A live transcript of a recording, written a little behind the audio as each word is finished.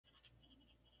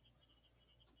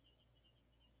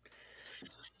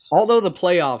Although the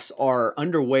playoffs are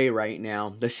underway right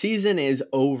now, the season is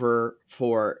over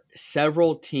for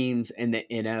several teams in the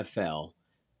NFL.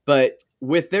 But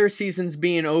with their seasons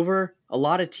being over, a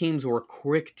lot of teams were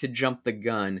quick to jump the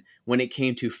gun when it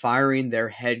came to firing their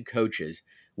head coaches.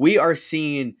 We are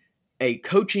seeing a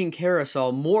coaching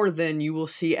carousel more than you will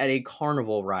see at a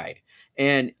carnival ride.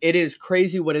 And it is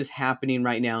crazy what is happening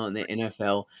right now in the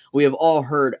NFL. We have all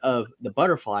heard of the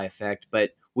butterfly effect,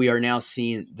 but we are now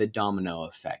seeing the domino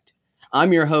effect.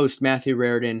 I'm your host, Matthew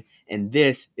Raridan, and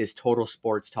this is Total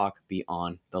Sports Talk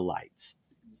Beyond the Lights.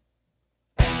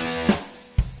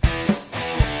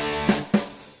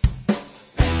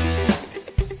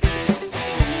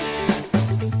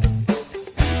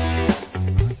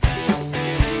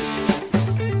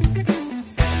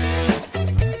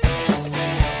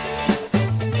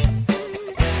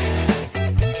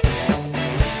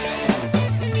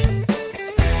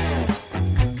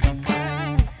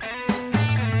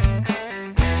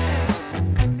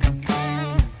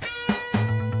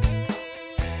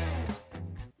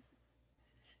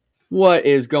 What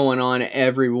is going on,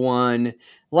 everyone?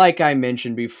 Like I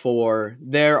mentioned before,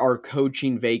 there are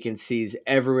coaching vacancies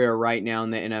everywhere right now in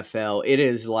the NFL. It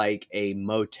is like a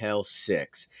Motel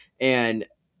 6. And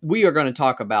we are going to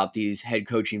talk about these head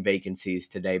coaching vacancies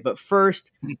today. But first,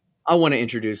 I want to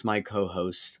introduce my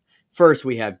co-host. First,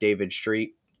 we have David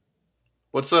Street.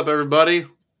 What's up, everybody?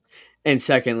 And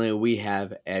secondly, we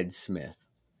have Ed Smith.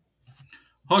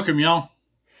 Welcome, y'all.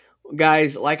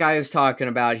 Guys, like I was talking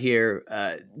about here,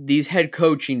 these head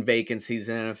coaching vacancies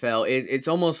in the NFL, it's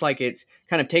almost like it's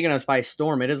kind of taken us by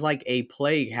storm. It is like a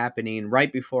plague happening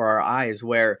right before our eyes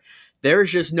where there's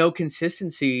just no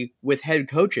consistency with head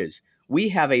coaches. We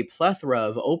have a plethora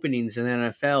of openings in the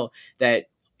NFL that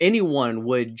anyone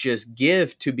would just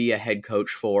give to be a head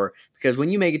coach for, because when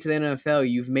you make it to the NFL,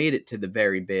 you've made it to the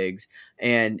very bigs,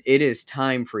 and it is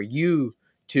time for you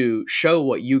to show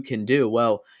what you can do.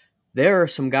 Well, there are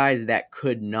some guys that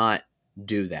could not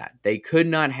do that. They could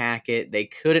not hack it. They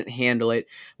couldn't handle it,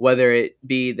 whether it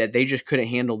be that they just couldn't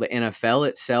handle the NFL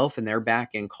itself and they're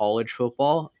back in college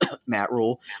football, Matt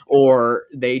Rule, or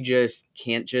they just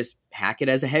can't just hack it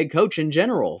as a head coach in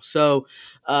general. So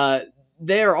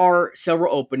there are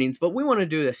several openings, but we want to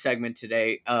do a segment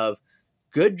today of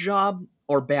good job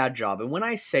or bad job. And when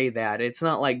I say that, it's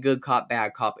not like good cop,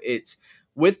 bad cop. It's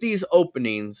with these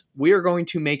openings, we are going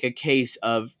to make a case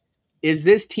of, is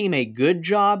this team a good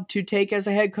job to take as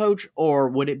a head coach, or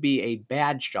would it be a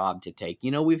bad job to take? You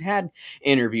know, we've had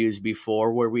interviews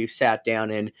before where we've sat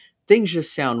down and things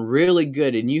just sound really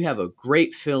good and you have a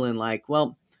great feeling like,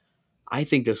 well, I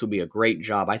think this would be a great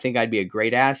job. I think I'd be a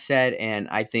great asset, and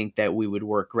I think that we would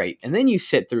work great. And then you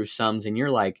sit through sums and you're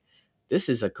like, this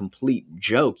is a complete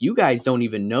joke. You guys don't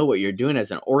even know what you're doing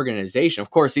as an organization. Of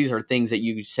course, these are things that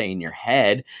you say in your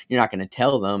head. You're not going to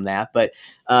tell them that, but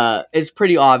it's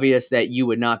pretty obvious that you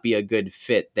would not be a good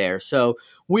fit there. So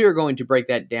we are going to break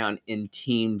that down in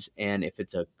teams and if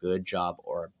it's a good job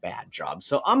or a bad job.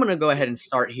 So I'm going to go ahead and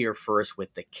start here first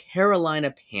with the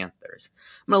Carolina Panthers.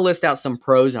 I'm going to list out some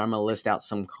pros and I'm going to list out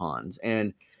some cons.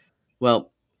 And,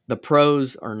 well, the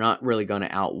pros are not really going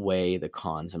to outweigh the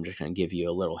cons. I'm just going to give you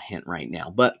a little hint right now.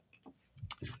 But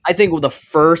I think the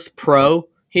first pro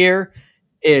here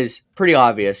is pretty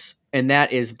obvious, and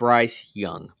that is Bryce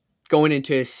Young going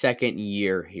into his second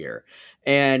year here.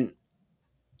 And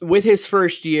with his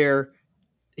first year,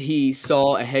 he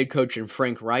saw a head coach in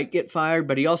Frank Reich get fired,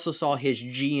 but he also saw his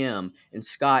GM and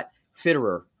Scott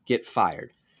Fitterer get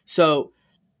fired. So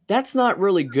that's not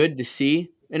really good to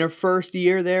see in her first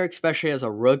year there, especially as a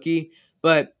rookie,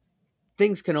 but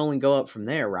things can only go up from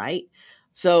there, right?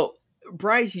 So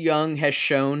Bryce Young has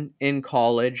shown in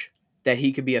college that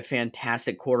he could be a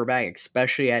fantastic quarterback,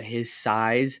 especially at his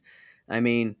size. I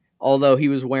mean, although he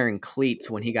was wearing cleats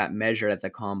when he got measured at the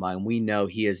combine, we know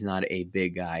he is not a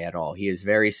big guy at all. He is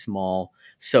very small,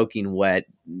 soaking wet.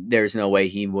 There's no way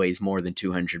he weighs more than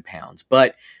 200 pounds,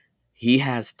 but he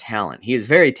has talent. He is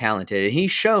very talented, and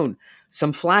he's shown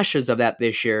some flashes of that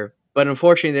this year. But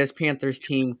unfortunately, this Panthers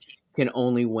team can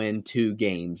only win 2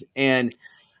 games. And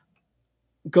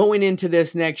going into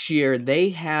this next year, they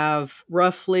have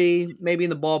roughly maybe in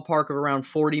the ballpark of around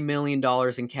 $40 million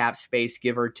in cap space,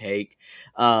 give or take.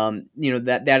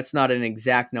 That's not an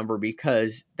exact number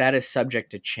because that is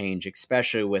subject to change,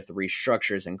 especially with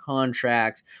restructures and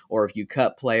contracts or if you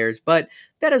cut players. But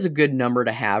that is a good number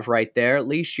to have right there. At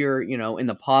least you're, in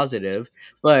the positive.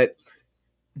 But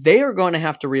they are going to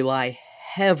have to rely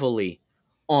heavily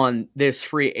on this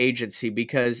free agency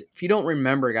because if you don't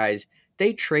remember, guys,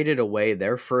 they traded away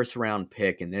their first round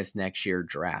pick in this next year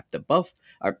draft.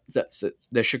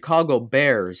 The Chicago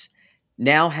Bears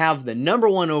now have the number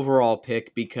 1 overall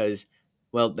pick because,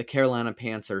 well, the Carolina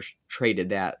Panthers traded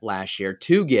that last year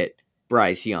to get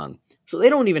Bryce Young. So they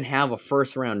don't even have a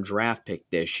first-round draft pick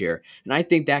this year. And I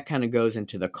think that kind of goes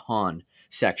into the con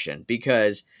section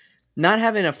because not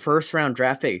having a first-round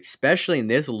draft pick, especially in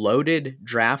this loaded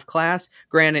draft class,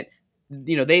 granted,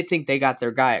 they think they got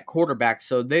their guy at quarterback,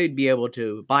 so they'd be able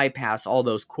to bypass all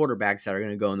those quarterbacks that are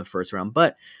going to go in the first round.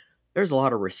 But there's a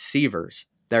lot of receivers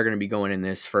that are going to be going in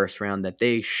this first round that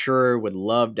they sure would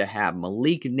love to have.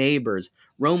 Malik Neighbors,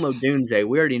 Rome Odunze.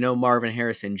 We already know Marvin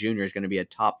Harrison Jr. is going to be a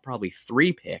top probably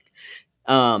 3 pick.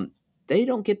 They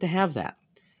don't get to have that.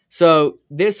 So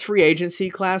this free agency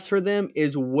class for them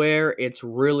is where it's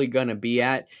really going to be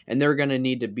at, and they're going to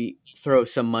need to throw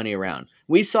some money around.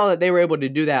 We saw that they were able to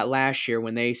do that last year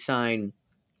when they signed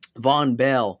Von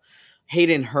Bell,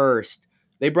 Hayden Hurst.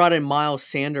 They brought in Miles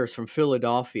Sanders from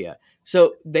Philadelphia.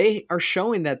 So they are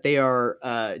showing that they are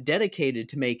dedicated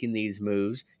to making these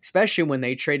moves, especially when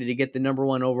they traded to get the number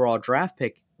 1 overall draft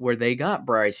pick where they got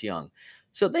Bryce Young.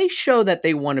 So they show that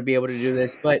they want to be able to do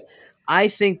this, but I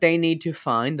think they need to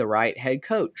find the right head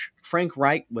coach. Frank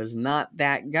Reich was not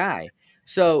that guy.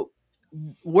 So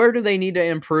where do they need to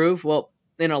improve? Well,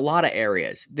 in a lot of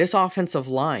areas. This offensive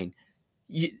line,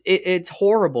 it's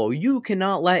horrible. You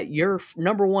cannot let your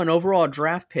number 1 overall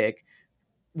draft pick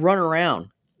run around,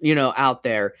 out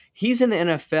there. He's in the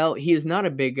NFL. He is not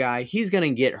a big guy. He's going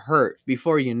to get hurt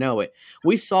before you know it.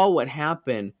 We saw what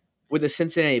happened with the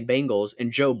Cincinnati Bengals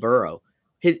and Joe Burrow.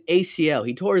 His ACL,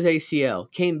 he tore his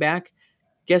ACL, came back.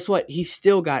 Guess what? He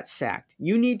still got sacked.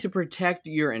 You need to protect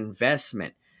your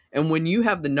investment. And when you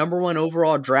have the number 1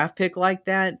 overall draft pick like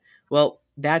that, well,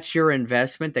 that's your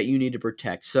investment that you need to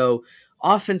protect. So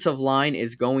offensive line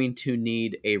is going to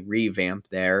need a revamp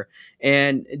there.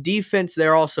 And defense,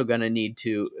 they're also going to need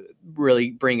to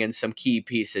really bring in some key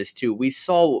pieces too. We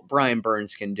saw what Brian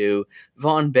Burns can do.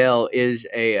 Von Bell is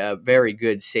a very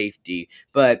good safety,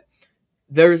 but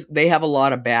they have a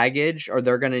lot of baggage, or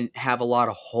they're going to have a lot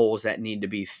of holes that need to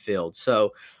be filled.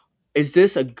 So is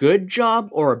this a good job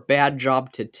or a bad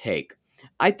job to take?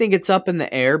 I think it's up in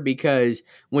the air because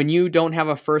when you don't have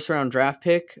a first round draft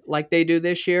pick like they do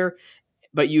this year,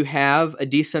 but you have a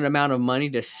decent amount of money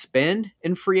to spend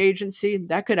in free agency,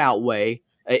 that could outweigh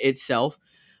itself.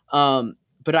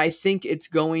 But I think it's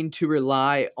going to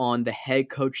rely on the head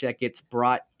coach that gets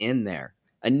brought in there.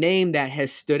 A name that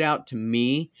has stood out to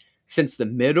me since the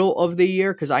middle of the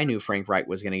year, because I knew Frank Reich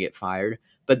was going to get fired,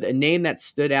 but the name that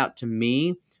stood out to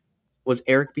me was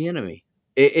Eric Bieniemy.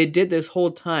 It did this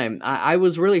whole time. I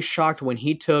was really shocked when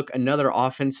he took another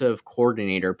offensive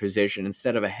coordinator position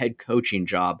instead of a head coaching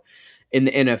job in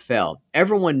the NFL.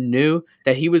 Everyone knew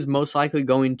that he was most likely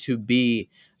going to be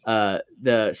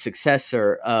the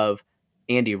successor of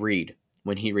Andy Reid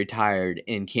when he retired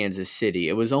in Kansas City.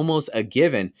 It was almost a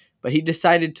given, but he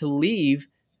decided to leave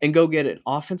and go get an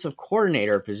offensive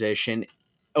coordinator position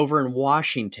over in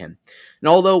Washington. And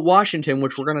although Washington,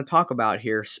 which we're going to talk about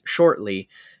here shortly,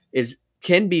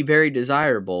 can be very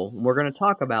desirable, we're going to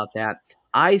talk about that.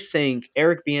 I think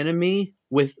Eric Bieniemy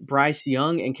with Bryce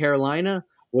Young in Carolina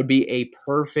would be a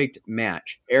perfect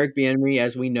match. Eric Bieniemy,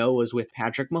 as we know, was with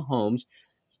Patrick Mahomes,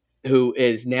 who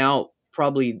is now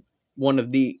probably one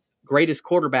of the greatest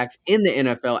quarterbacks in the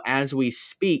NFL as we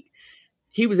speak.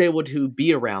 He was able to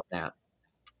be around that.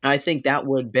 I think that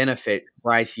would benefit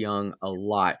Bryce Young a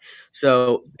lot.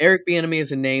 So Eric Bieniemy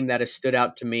is a name that has stood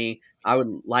out to me. I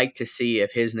would like to see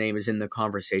if his name is in the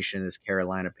conversation as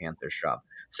Carolina Panthers job.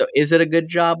 So is it a good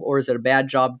job or is it a bad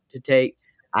job to take?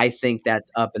 I think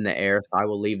that's up in the air. I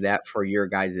will leave that for your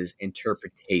guys'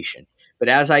 interpretation. But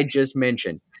as I just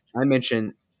mentioned, I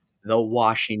mentioned the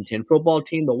Washington football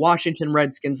team, the Washington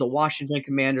Redskins, the Washington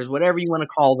Commanders, whatever you want to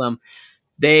call them.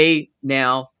 They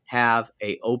now have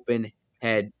an open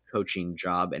head coaching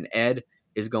job, and Ed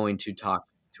is going to talk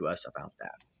to us about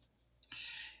that.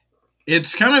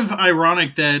 It's kind of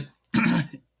ironic that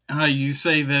you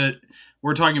say that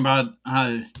we're talking about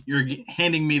you're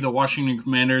handing me the Washington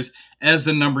Commanders as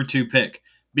the number 2 pick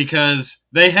because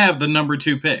they have the number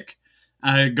 2 pick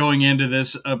going into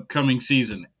this upcoming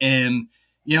season. And,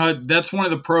 that's one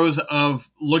of the pros of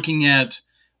looking at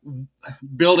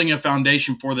building a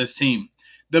foundation for this team.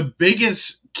 The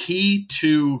biggest key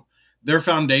to their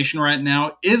foundation right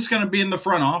now is going to be in the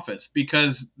front office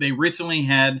because they recently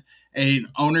had an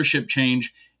ownership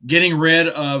change, getting rid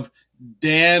of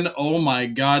Dan, oh my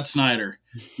God, Snyder,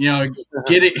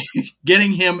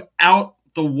 getting him out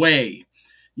the way,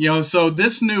 so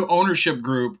this new ownership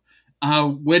group,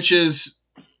 which is,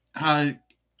 I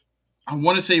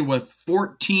want to say with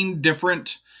 14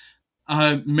 different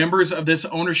members of this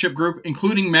ownership group,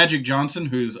 including Magic Johnson,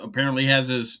 who's apparently has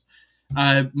his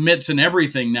mitts and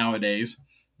everything nowadays.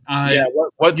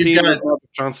 What team does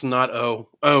Magic Johnson not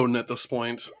own at this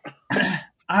point?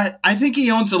 I think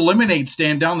he owns a lemonade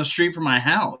stand down the street from my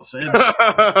house.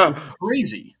 It's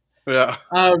crazy. Yeah.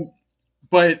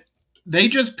 But they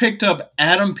just picked up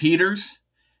Adam Peters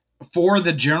for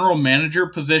the general manager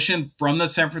position from the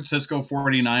San Francisco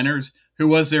 49ers, who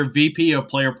was their VP of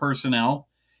player personnel.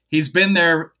 He's been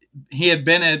there. He had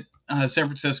been at San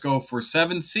Francisco for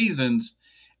 7 seasons,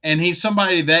 and he's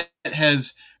somebody that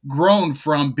has grown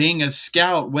from being a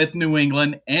scout with New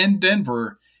England and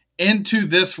Denver into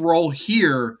this role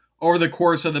here over the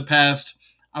course of the past,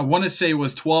 I want to say it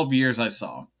was 12 years I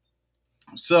saw.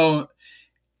 So,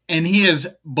 and he is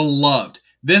beloved.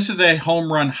 This is a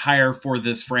home run hire for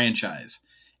this franchise.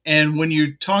 And when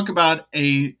you talk about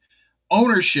a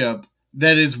ownership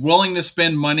that is willing to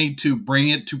spend money to bring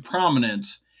it to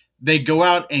prominence, they go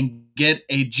out and get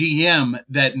a GM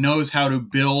that knows how to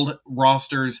build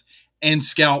rosters and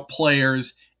scout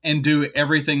players and do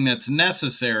everything that's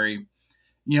necessary.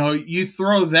 You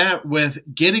throw that with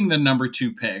getting the number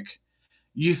 2 pick.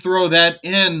 You throw that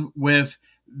in with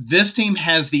this team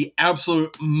has the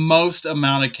absolute most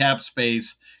amount of cap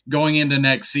space going into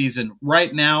next season.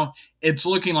 Right now, it's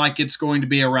looking like it's going to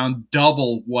be around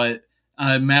double what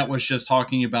Matt was just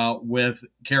talking about with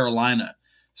Carolina.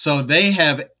 So they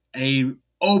have a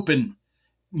open,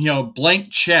 blank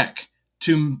check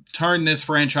to turn this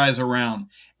franchise around,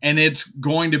 and it's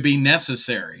going to be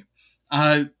necessary.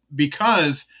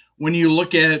 Because when you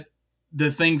look at the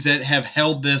things that have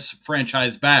held this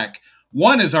franchise back,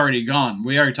 one is already gone.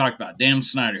 We already talked about Dan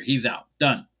Snyder. He's out.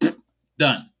 Done.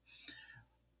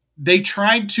 They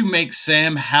tried to make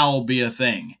Sam Howell be a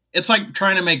thing. It's like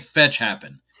trying to make fetch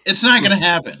happen. It's not going to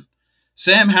happen.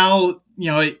 Sam Howell,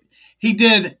 he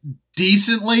did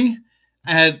decently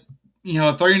at,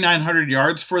 3,900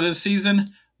 yards for this season,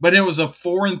 but it was a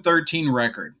 4-13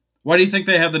 record. Why do you think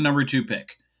they have the number 2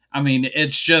 pick? I mean,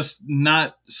 it's just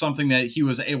not something that he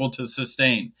was able to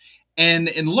sustain. And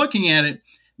in looking at it,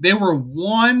 they were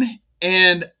 1-10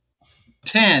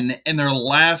 in their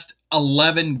last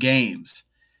 11 games.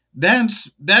 That's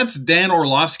Dan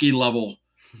Orlovsky level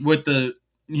with the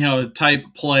type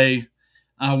play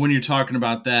when you're talking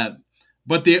about that.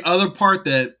 But the other part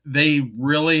that they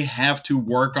really have to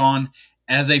work on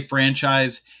as a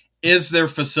franchise is their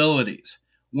facilities.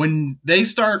 When they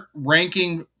start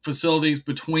ranking facilities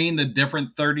between the different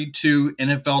 32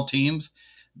 NFL teams,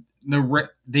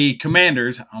 the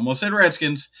Commanders, I almost said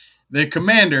Redskins, the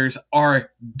Commanders are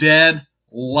dead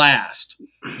last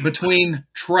between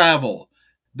travel,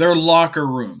 their locker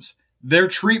rooms, their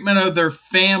treatment of their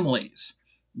families,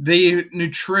 the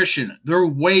nutrition, their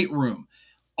weight room,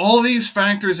 all these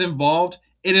factors involved.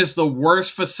 It is the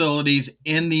worst facilities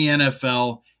in the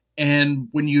NFL. And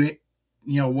when you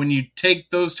take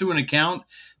those two into account,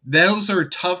 those are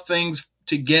tough things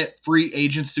to get free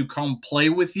agents to come play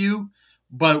with you.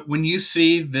 But when you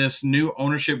see this new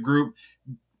ownership group,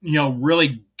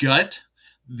 really gut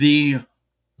the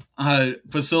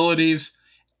facilities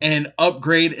and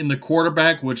upgrade in the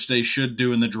quarterback, which they should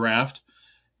do in the draft,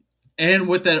 and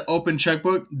with that open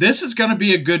checkbook, this is going to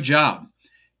be a good job.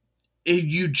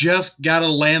 You just got to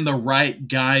land the right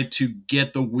guy to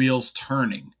get the wheels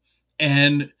turning.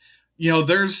 And,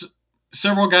 there's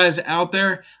several guys out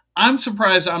there. I'm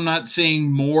surprised I'm not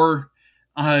seeing more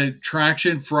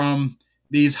traction from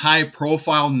these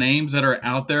high-profile names that are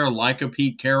out there, like a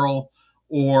Pete Carroll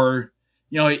or,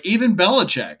 even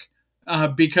Belichick,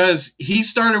 because he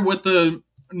started with the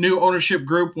new ownership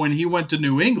group when he went to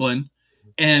New England,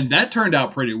 and that turned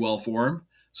out pretty well for him.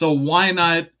 So why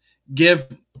not give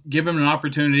him an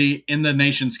opportunity in the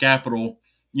nation's capital?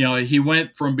 He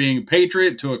went from being a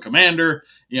Patriot to a Commander.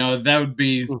 That would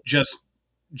be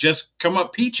just come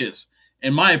up peaches,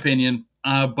 in my opinion.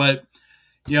 But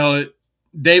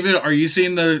David, are you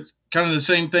seeing the kind of the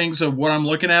same things of what I'm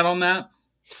looking at on that?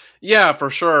 Yeah, for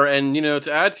sure. And,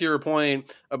 to add to your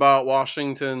point about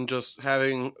Washington just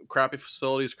having crappy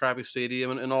facilities, crappy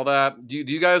stadium and all that, do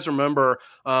you guys remember,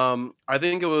 I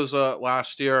think it was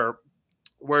last year,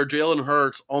 where Jalen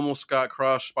Hurts almost got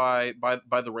crushed by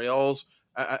the rails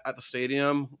at the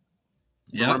stadium?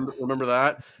 Yeah. Remember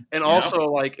that? And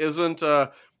also,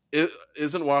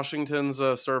 isn't Washington's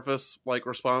surface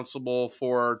responsible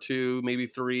for 2, maybe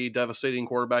 3 devastating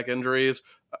quarterback injuries?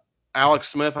 Alex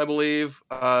Smith, I believe.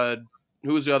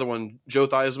 Who was the other one? Joe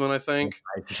Theismann, I think.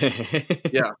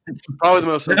 Yeah, probably the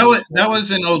most. That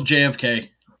was an old JFK.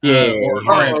 Yeah, or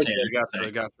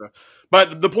RFK. Gotcha.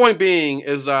 But the point being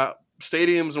is that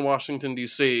stadiums in Washington,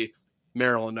 D.C.,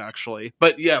 Maryland, actually.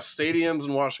 But yes, stadiums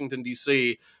in Washington,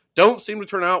 D.C. don't seem to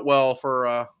turn out well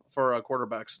for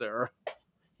quarterbacks there.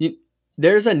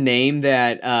 There's a name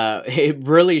that it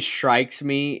really strikes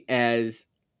me as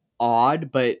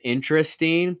odd but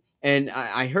interesting. And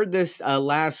I heard this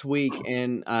last week,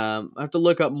 and I have to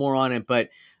look up more on it. But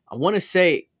I want to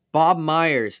say Bob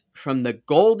Myers from the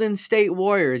Golden State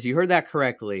Warriors. You heard that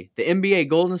correctly. The NBA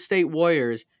Golden State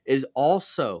Warriors is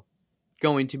also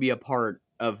going to be a part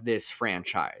of this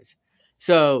franchise.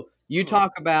 So you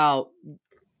talk about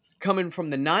coming from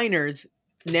the Niners.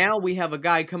 Now we have a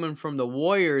guy coming from the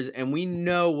Warriors, and we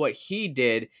know what he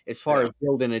did as far as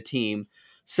building a team.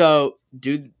 So,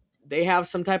 do they have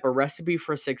some type of recipe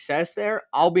for success there?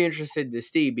 I'll be interested to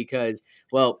see because,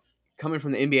 well, coming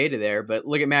from the NBA to there, but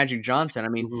look at Magic Johnson. I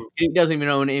mean, he doesn't even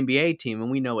own an NBA team, and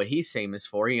we know what he's famous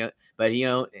for. But he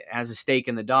has a stake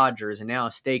in the Dodgers and now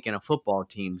a stake in a football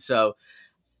team. So,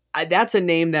 that's a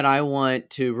name that I want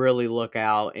to really look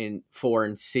out for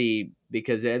and see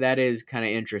because that is kind of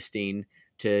interesting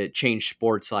to change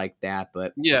sports like that.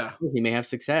 But yeah, he may have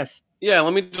success. Yeah,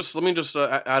 let me just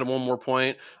add one more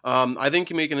point. I think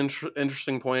you make an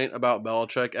interesting point about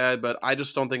Belichick, Ed, but I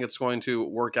just don't think it's going to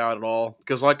work out at all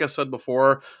because, like I said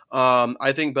before,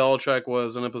 I think Belichick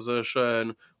was in a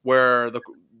position where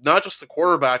not just the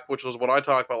quarterback, which was what I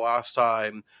talked about last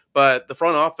time, but the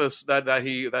front office that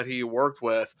he worked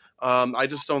with. I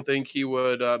just don't think he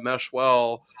would mesh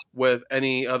well with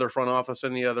any other front office,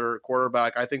 any other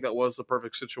quarterback. I think that was the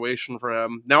perfect situation for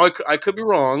him. Now I could be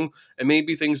wrong, and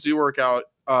maybe things do work out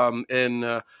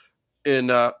in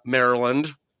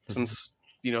Maryland, since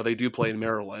they do play in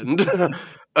Maryland.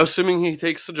 Assuming he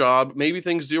takes the job, maybe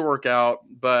things do work out.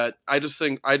 But I just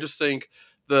think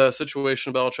the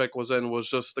situation Belichick was in was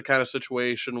just the kind of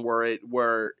situation where it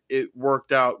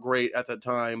worked out great at that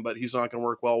time, but he's not going to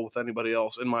work well with anybody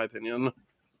else, in my opinion.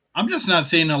 I'm just not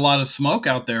seeing a lot of smoke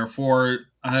out there for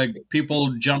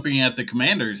people jumping at the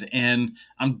Commanders, and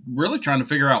I'm really trying to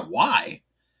figure out why.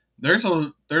 There's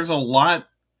a lot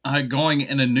going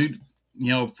in a new,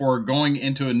 going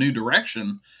into a new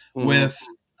direction with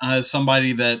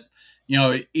somebody that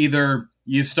either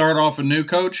you start off a new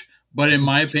coach, but in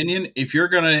my opinion, if you're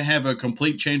going to have a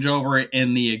complete changeover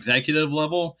in the executive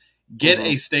level, get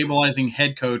a stabilizing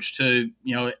head coach to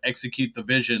execute the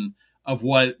vision of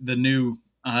what the new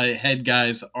head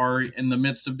guys are in the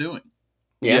midst of doing.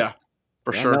 Yeah,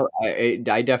 for sure. No,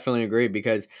 I definitely agree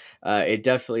because it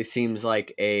definitely seems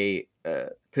like a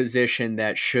position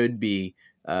that should be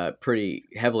pretty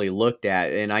heavily looked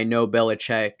at. And I know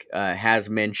Belichick has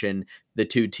mentioned the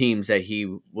two teams that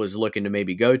he was looking to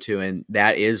maybe go to, and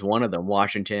that is one of them,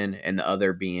 Washington, and the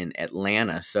other being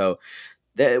Atlanta. So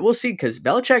we'll see because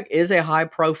Belichick is a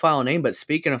high-profile name. But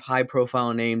speaking of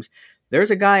high-profile names, there's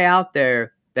a guy out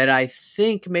there that I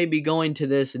think may be going to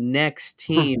this next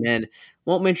team, and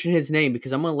won't mention his name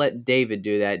because I'm going to let David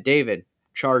do that. David,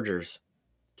 Chargers.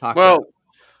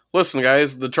 Listen,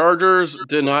 guys, the Chargers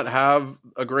did not have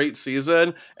a great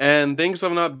season, and things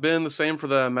have not been the same for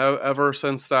them ever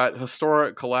since that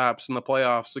historic collapse in the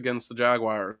playoffs against the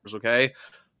Jaguars, okay?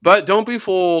 But don't be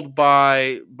fooled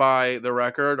by the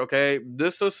record, okay?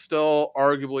 This is still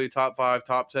arguably top 5,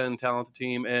 top 10 talented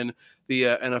team in the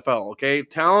NFL, okay?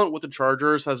 Talent with the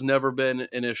Chargers has never been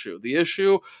an issue. The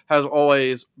issue has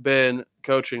always been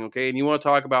coaching, okay? And you want to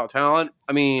talk about talent?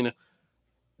 I mean,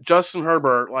 Justin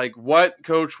Herbert, like what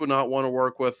coach would not want to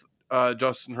work with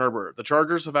Justin Herbert? The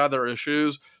Chargers have had their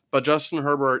issues, but Justin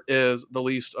Herbert is the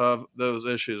least of those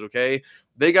issues, okay?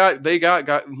 They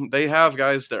have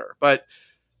guys there, but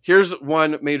here's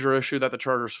one major issue that the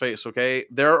Chargers face, okay?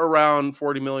 They're around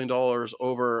 $40 million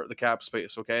over the cap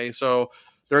space, okay? So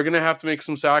they're going to have to make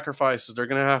some sacrifices. They're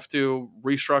going to have to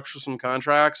restructure some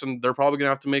contracts, and they're probably going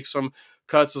to have to make some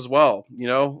cuts as well,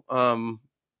 You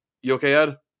okay,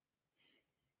 Ed?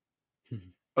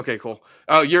 Okay, cool.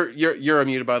 Oh, you're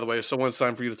unmuted, by the way. So when it's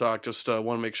time for you to talk, just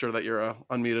want to make sure that you're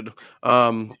unmuted.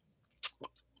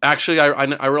 Actually,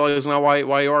 I realize now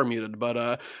why you are muted,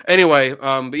 but anyway,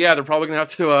 but yeah, they're probably gonna have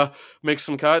to make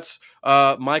some cuts.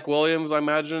 Mike Williams, I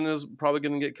imagine, is probably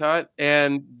gonna get cut,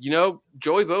 and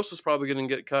Joey Bosa is probably gonna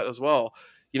get cut as well.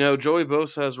 Joey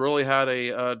Bosa has really had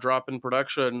a drop in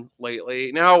production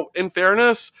lately. Now, in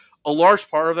fairness, a large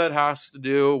part of that has to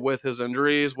do with his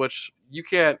injuries, which you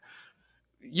can't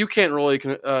really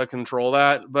control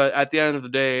that, but at the end of the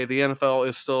day, the NFL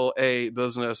is still a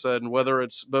business, and whether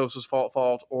it's Bosa's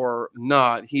fault or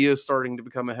not, he is starting to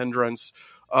become a hindrance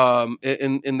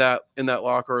in that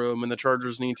locker room, and the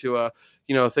Chargers need to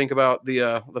think about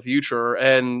the future.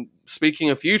 And speaking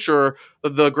of future,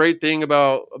 the great thing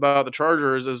about the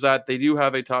Chargers is that they do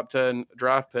have a top 10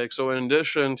 draft pick. So in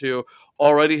addition to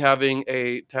already having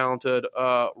a talented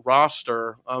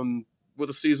roster, with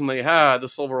the season they had, the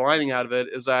silver lining out of it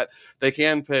is that they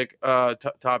can pick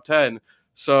top 10.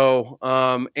 So,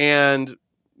 and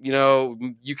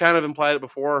you kind of implied it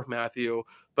before, Matthew,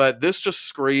 but this just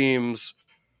screams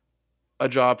a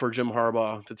job for Jim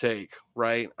Harbaugh to take,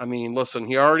 right? I mean, listen,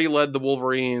 he already led the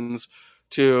Wolverines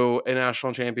to a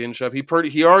national championship.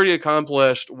 He already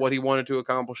accomplished what he wanted to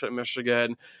accomplish at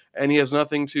Michigan, and he has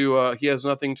nothing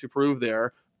to prove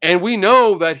there. And we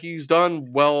know that he's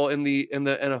done well in the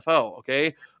NFL.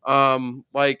 Okay,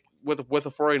 like with the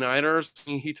 49ers,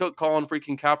 he took Colin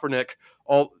freaking Kaepernick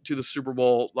all to the Super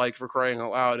Bowl, like, for crying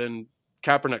out loud, and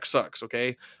Kaepernick sucks.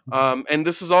 Okay, and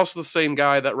this is also the same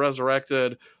guy that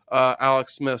resurrected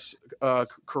Alex Smith's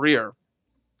career.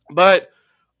 But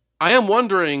I am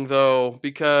wondering, though,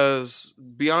 because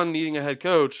beyond needing a head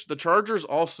coach, the Chargers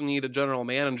also need a general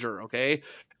manager, okay?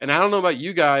 And I don't know about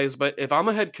you guys, but if I'm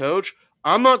a head coach,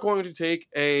 I'm not going to take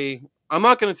a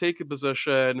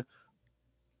position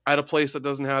at a place that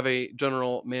doesn't have a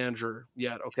general manager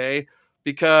yet, okay?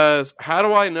 Because how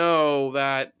do I know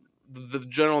that the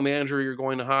general manager you're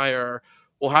going to hire,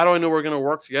 well, how do I know we're going to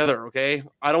work together, okay?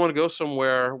 I don't want to go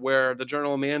somewhere where the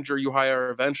general manager you hire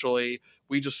eventually,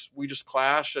 we just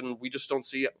clash and we just don't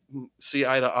see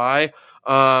eye to eye.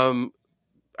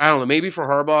 I don't know. Maybe for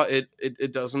Harbaugh,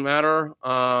 it doesn't matter.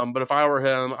 But if I were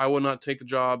him, I would not take the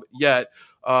job yet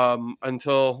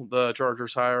until the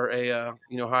Chargers hire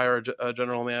a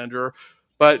general manager.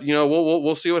 But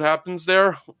we'll see what happens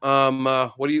there.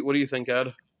 What do you think,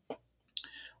 Ed?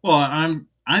 Well,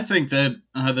 I think that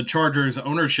the Chargers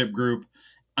ownership group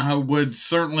would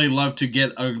certainly love to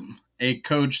get a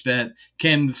coach that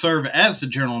can serve as the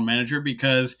general manager,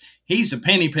 because he's a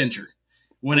penny pincher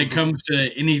when it comes to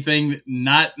anything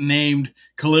not named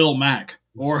Khalil Mack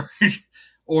or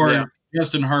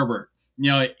Justin Herbert.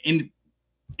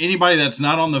 Anybody that's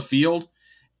not on the field,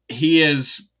 he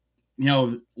is,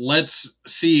 let's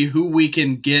see who we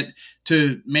can get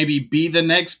to maybe be the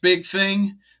next big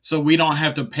thing, so we don't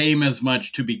have to pay him as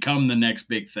much to become the next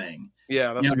big thing.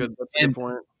 Yeah, that's a good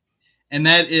point. And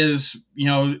that is,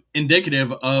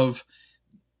 indicative of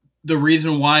the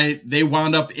reason why they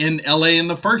wound up in LA in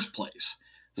the first place.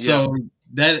 So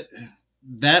that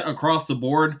across the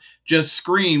board just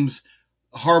screams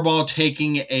Harbaugh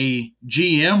taking a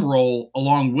GM role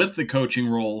along with the coaching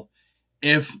role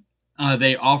if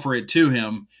they offer it to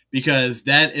him, because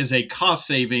that is a cost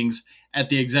savings at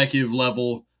the executive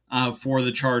level for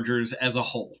the Chargers as a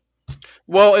whole.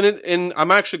 Well, and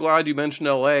I'm actually glad you mentioned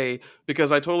LA,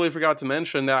 because I totally forgot to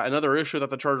mention that another issue that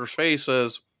the Chargers face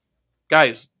is,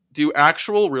 guys, do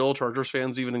actual real Chargers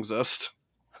fans even exist?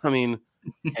 I mean,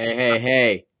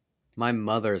 hey, my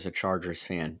mother is a Chargers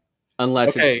fan.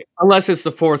 Unless it's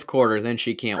the fourth quarter, then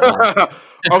she can't watch.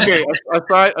 Okay,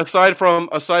 aside from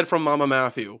Mama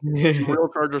Matthew, do real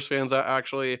Chargers fans that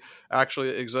actually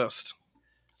exist?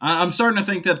 I'm starting to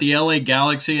think that the LA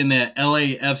Galaxy and the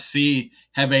LAFC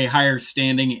have a higher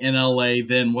standing in LA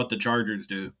than what the Chargers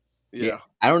do. Yeah.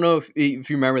 I don't know if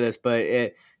you remember this, but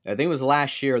I think it was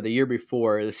last year or the year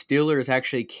before, the Steelers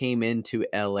actually came into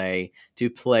LA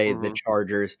to play the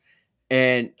Chargers.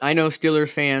 And I know Steelers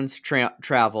fans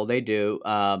travel, they do,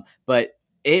 but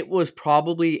it was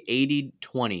probably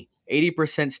 80-20. 80%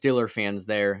 Steeler fans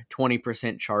there,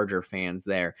 20% Charger fans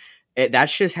there.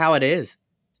 That's just how it is.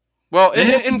 Well,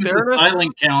 in fairness,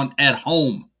 silent count at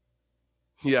home.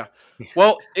 Yeah.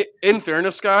 Well, in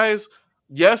fairness, guys,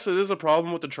 yes, it is a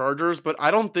problem with the Chargers, but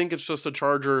I don't think it's just a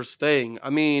Chargers thing. I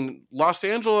mean, Los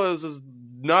Angeles is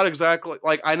not exactly,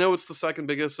 like, I know it's the second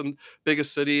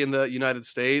biggest city in the United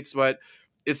States, but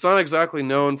it's not exactly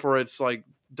known for its, like,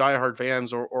 diehard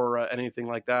fans or anything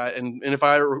like that. And if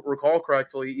I recall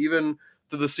correctly, even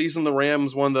the season the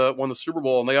Rams won the Super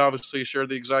Bowl, and they obviously shared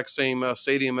the exact same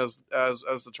stadium as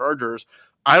the Chargers,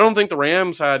 I don't think the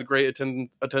Rams had great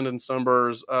attendance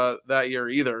numbers that year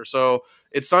either. So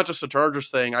it's not just a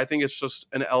Chargers thing. I think it's just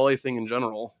an LA thing in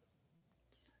general.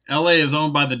 LA is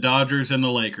owned by the Dodgers and the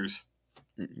Lakers.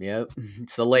 Yep,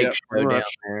 it's the Lake Show down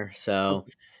there. So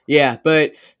yeah,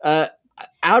 but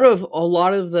out of a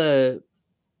lot of the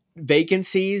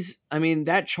vacancies, I mean,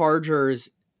 that Chargers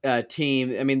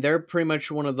team, I mean, they're pretty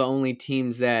much one of the only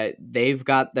teams that they've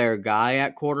got their guy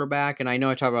at quarterback. And I know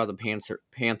I talk about the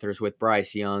Panthers with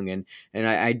Bryce Young, and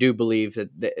I do believe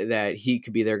that he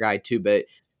could be their guy too. But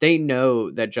they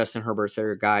know that Justin Herbert's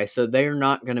their guy, so they're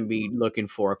not going to be looking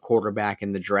for a quarterback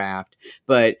in the draft.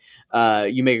 But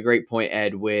you make a great point,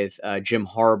 Ed, with Jim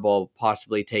Harbaugh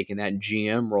possibly taking that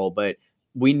GM role. But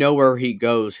we know where he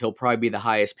goes, he'll probably be the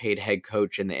highest paid head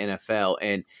coach in the NFL.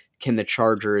 And can the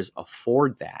Chargers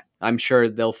afford that? I'm sure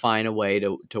they'll find a way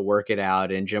to work it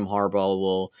out, and Jim Harbaugh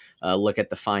will look at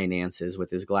the finances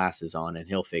with his glasses on, and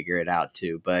he'll figure it out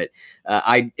too. But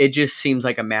it just seems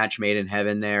like a match made in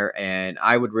heaven there, and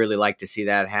I would really like to see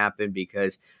that happen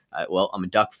because, I'm a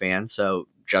Duck fan, so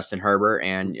Justin Herbert,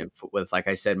 and with, like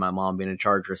I said, my mom being a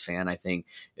Chargers fan, I think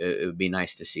it would be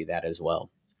nice to see that as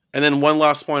well. And then one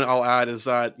last point I'll add is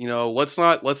that, let's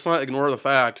not ignore the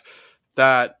fact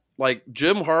that, like,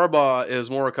 Jim Harbaugh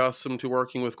is more accustomed to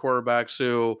working with quarterbacks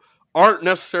who aren't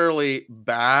necessarily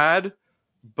bad,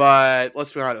 but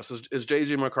let's be honest, is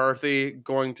J.J. McCarthy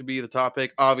going to be the top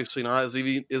pick? Obviously not. Is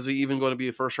he even going to be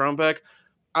a first-round pick?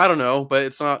 I don't know, but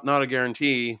it's not a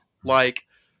guarantee. Like,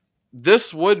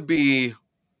 this would be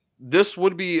a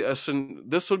situation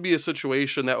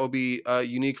that would be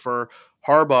unique for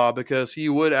Harbaugh, because he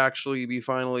would actually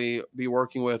finally be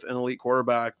working with an elite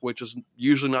quarterback, which is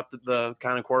usually not the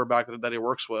kind of quarterback that he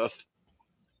works with.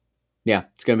 Yeah,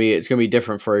 it's gonna be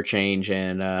different for a change,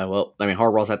 and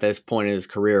Harbaugh's at this point in his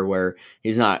career where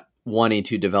he's not wanting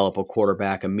to develop a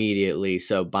quarterback immediately.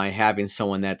 So by having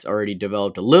someone that's already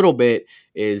developed a little bit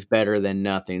is better than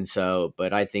nothing. So,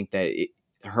 but I think that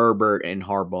Herbert and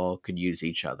Harbaugh could use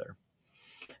each other.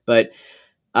 But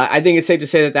I think it's safe to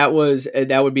say that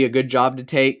would be a good job to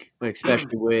take,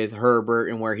 especially with Herbert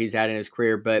and where he's at in his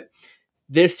career. But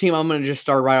this team, I'm going to just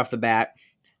start right off the bat.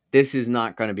 This is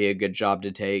not going to be a good job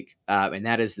to take, and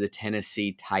that is the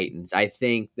Tennessee Titans. I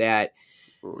think that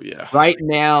right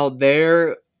now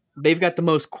they've got the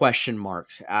most question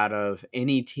marks out of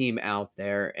any team out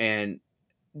there, and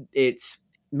it's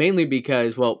mainly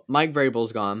because, Mike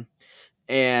Vrabel's gone,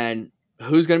 and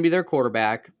who's going to be their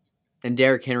quarterback? And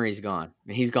Derrick Henry's gone,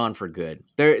 and he's gone for good.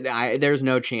 There's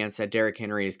no chance that Derrick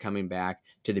Henry is coming back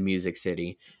to the Music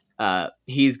City.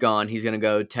 He's gone. He's going to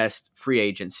go test free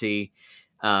agency,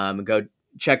 go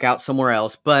check out somewhere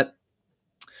else. But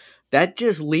that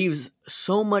just leaves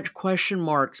so much question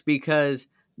marks because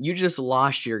you just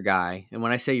lost your guy. And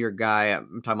when I say your guy,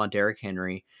 I'm talking about Derrick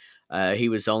Henry. He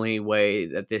was the only way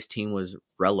that this team was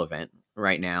relevant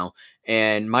right now.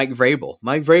 And Mike Vrabel.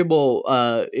 Mike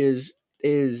Vrabel is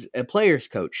a player's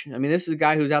coach. I mean, this is a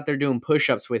guy who's out there doing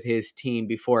push-ups with his team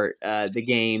before the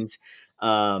games.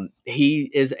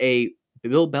 He is a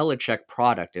Bill Belichick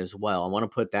product as well. I want to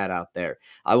put that out there.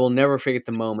 I will never forget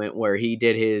the moment where he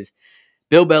did his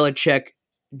Bill Belichick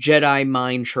Jedi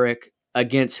mind trick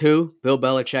against who? Bill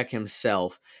Belichick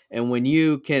himself. And when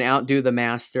you can outdo the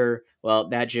master, well,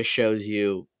 that just shows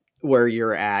you where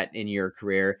you're at in your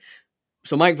career.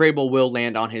 So Mike Vrabel will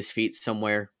land on his feet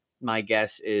somewhere. My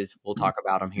guess is we'll talk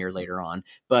about him here later on.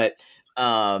 But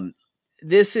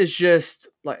this is just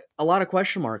like a lot of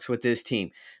question marks with this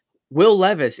team. Will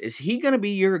Levis, is he going to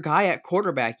be your guy at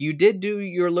quarterback? You did do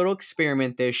your little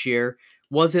experiment this year.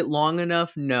 Was it long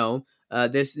enough? No.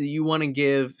 You want to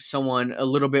give someone a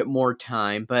little bit more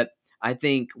time, but I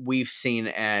think we've seen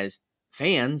as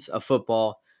fans of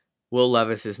football, Will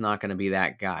Levis is not going to be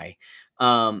that guy.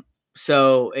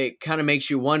 So it kind of makes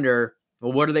you wonder,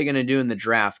 well, what are they going to do in the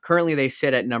draft? Currently, they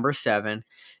sit at number 7,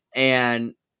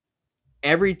 and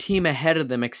every team ahead of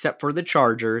them, except for the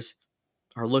Chargers,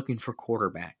 are looking for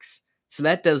quarterbacks. So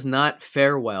that does not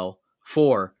fare well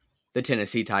for the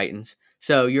Tennessee Titans.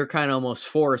 So you're kind of almost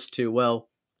forced to,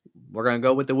 we're going to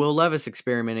go with the Will Levis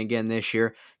experiment again this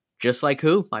year. Just like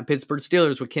who? My Pittsburgh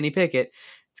Steelers with Kenny Pickett.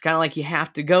 It's kind of like you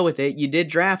have to go with it. You did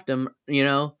draft him,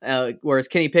 whereas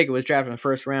Kenny Pickett was drafted in the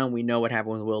first round. We know what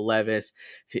happened with Will Levis.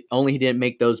 If only he didn't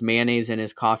make those mayonnaise in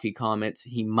his coffee comments,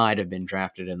 he might have been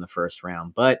drafted in the first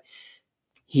round, but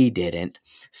he didn't.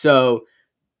 So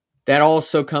that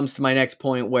also comes to my next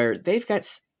point where they've got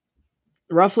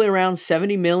roughly around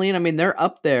 $70 million. I mean, they're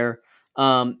up there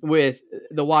with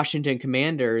the Washington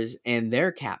Commanders and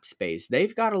their cap space.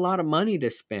 They've got a lot of money to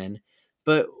spend,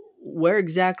 but where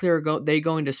exactly are they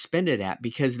going to spend it at?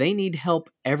 Because they need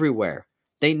help everywhere.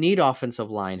 They need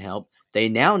offensive line help. They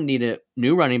now need a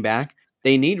new running back.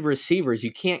 They need receivers.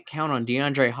 You can't count on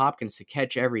DeAndre Hopkins to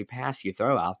catch every pass you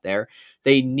throw out there.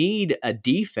 They need a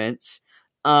defense.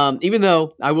 Even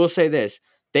though I will say this,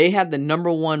 they had the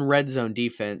number 1 red zone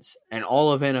defense in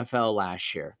all of NFL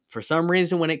last year. For some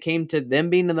reason, when it came to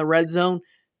them being in the red zone,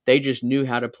 they just knew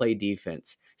how to play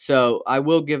defense. So I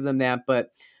will give them that, but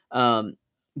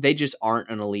they just aren't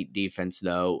an elite defense,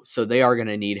 though. So they are going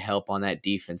to need help on that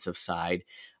defensive side.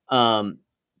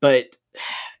 But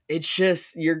it's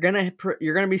just you're gonna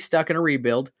be stuck in a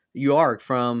rebuild. You are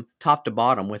from top to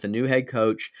bottom with a new head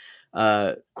coach,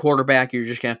 quarterback. You're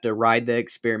just gonna have to ride the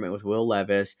experiment with Will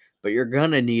Levis, but you're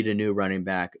gonna need a new running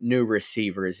back, new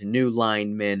receivers, new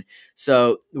linemen.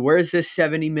 So where's this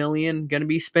 $70 million gonna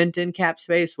be spent in cap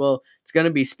space? Well, it's gonna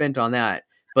be spent on that,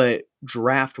 but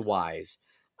draft wise,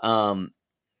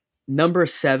 number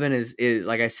 7 is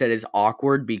like I said is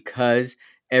awkward because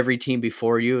every team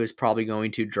before you is probably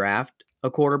going to draft a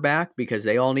quarterback because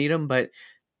they all need him, but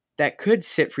that could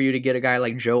sit for you to get a guy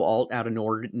like Joe Alt out of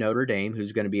Notre Dame,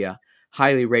 who's going to be a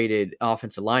highly rated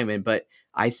offensive lineman. But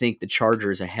I think the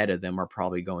Chargers ahead of them are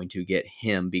probably going to get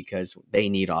him because they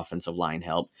need offensive line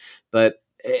help. But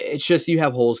it's just you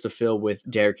have holes to fill with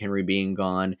Derrick Henry being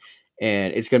gone.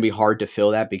 And it's going to be hard to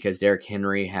fill that because Derrick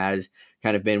Henry has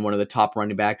kind of been one of the top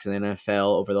running backs in the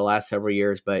NFL over the last several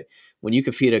years. But when you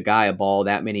can feed a guy a ball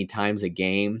that many times a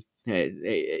game,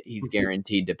 he's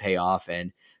guaranteed to pay off.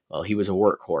 And well, he was a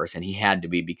workhorse, and he had to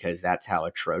be because that's how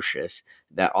atrocious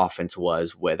that offense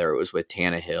was, whether it was with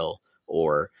Tannehill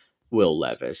or Will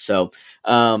Levis. So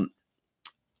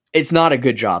it's not a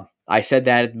good job. I said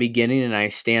that at the beginning, and I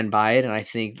stand by it, and I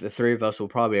think the three of us will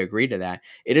probably agree to that.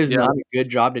 It is not a good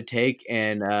job to take,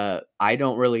 and I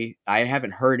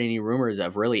haven't heard any rumors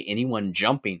of really anyone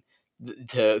jumping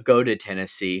to go to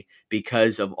Tennessee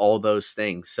because of all those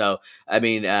things. So, I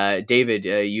mean, David,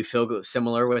 you feel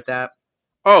similar with that?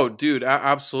 Oh, dude,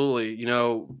 absolutely.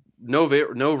 No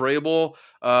Vrabel,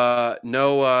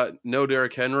 no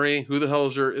Derrick Henry. Who the hell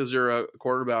is your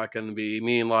quarterback going to be? I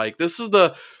mean, like this is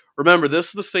the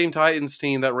same Titans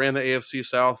team that ran the AFC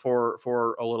South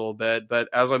for a little bit, but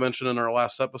as I mentioned in our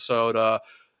last episode,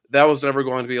 that was never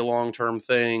going to be a long-term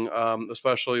thing,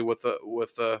 especially with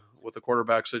the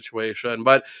quarterback situation.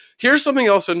 But here's something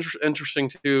else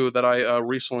interesting too that I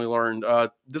recently learned.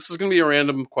 This is going to be a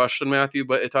random question, Matthew,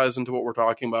 but it ties into what we're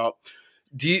talking about.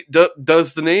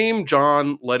 Does the name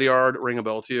John Ledyard ring a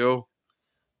bell to you?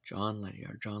 John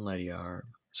Ledyard.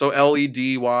 So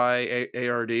Ledyard.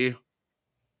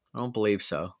 I don't believe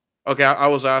so. Okay, I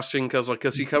was asking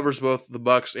because he covers both the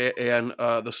Bucks and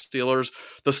the Steelers.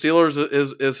 The Steelers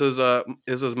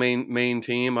is his main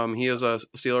team. He is a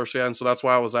Steelers fan, so that's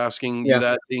why I was asking you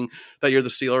that, being that you're the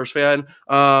Steelers fan.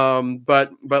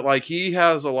 But like he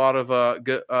has a lot of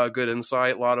good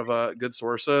insight, a lot of good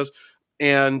sources.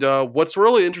 And what's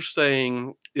really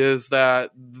interesting is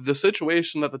that the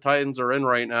situation that the Titans are in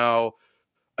right now,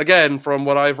 again, from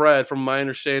what I've read, from my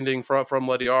understanding from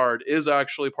Ledyard, is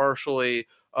actually partially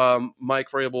Mike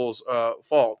Vrabel's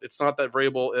fault. It's not that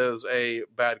Vrabel is a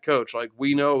bad coach. Like,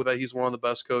 we know that he's one of the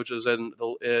best coaches in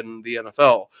the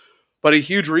NFL. But a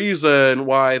huge reason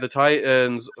why the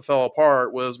Titans fell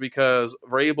apart was because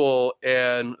Vrabel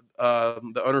and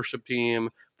the ownership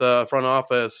team, the front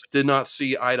office, did not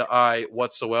see eye to eye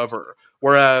whatsoever.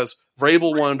 Whereas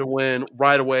Vrabel wanted to win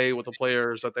right away with the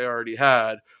players that they already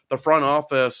had. The front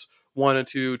office wanted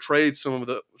to trade some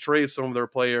of their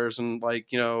players and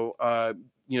go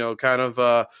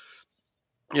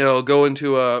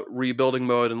into a rebuilding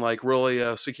mode and like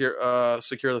really secure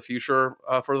the future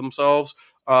for themselves.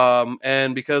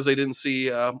 And because they didn't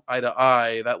see eye to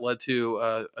eye, that led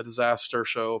to a disaster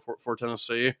show for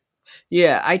Tennessee.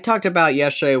 Yeah, I talked about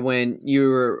yesterday when you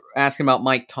were asking about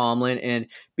Mike Tomlin, and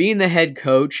being the head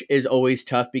coach is always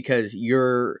tough because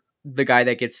you're the guy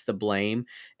that gets the blame.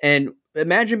 And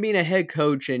imagine being a head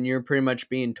coach and you're pretty much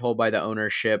being told by the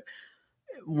ownership,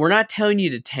 we're not telling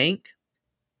you to tank,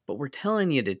 but we're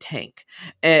telling you to tank.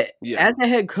 As a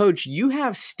head coach, you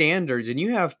have standards and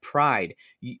you have pride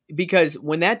because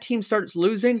when that team starts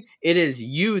losing, it is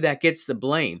you that gets the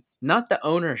blame, not the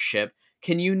ownership.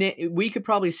 We could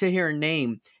probably sit here and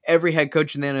name every head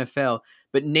coach in the NFL,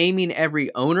 but naming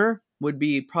every owner would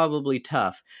be probably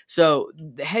tough. So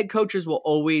the head coaches will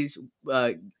always,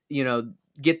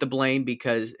 get the blame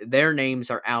because their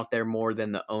names are out there more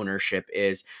than the ownership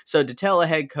is. So to tell a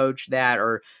head coach that,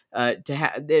 or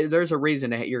there's a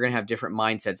reason that you're going to have different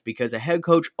mindsets because a head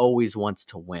coach always wants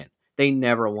to win. They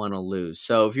never want to lose.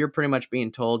 So if you're pretty much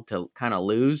being told to kind of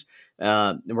lose,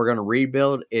 we're going to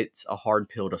rebuild, it's a hard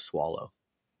pill to swallow.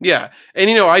 Yeah, and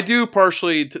I do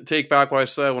partially take back what I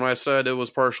said when I said it was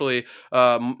partially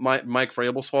Mike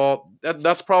Vrabel's fault.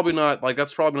 That's probably not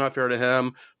fair to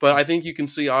him. But I think you can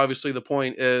see, obviously, the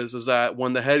point is that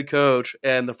when the head coach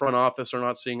and the front office are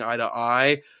not seeing eye to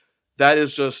eye, that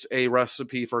is just a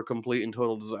recipe for complete and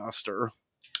total disaster.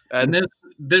 And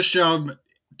this job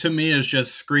to me is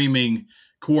just screaming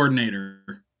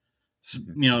coordinator.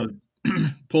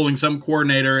 Pulling some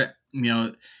coordinator,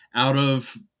 out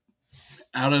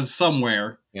of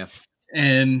somewhere, yeah,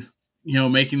 and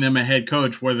making them a head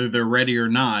coach, whether they're ready or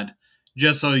not,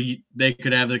 just so they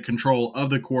could have the control of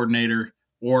the coordinator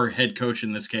or head coach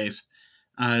in this case,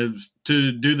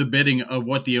 to do the bidding of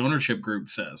what the ownership group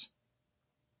says.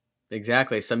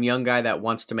 Exactly. Some young guy that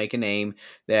wants to make a name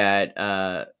that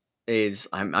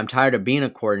I'm tired of being a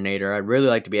coordinator. I'd really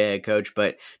like to be a head coach,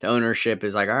 but the ownership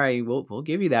is like, all right, we'll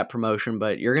give you that promotion,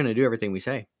 but you're going to do everything we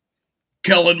say.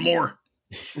 Kellen Moore.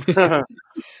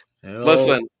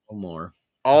 Listen, more.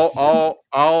 all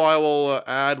I will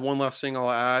add, one last thing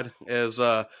I'll add is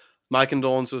my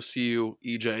condolences to you,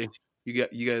 EJ.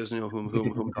 You guys know whom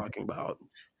I'm talking about.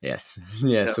 Yes,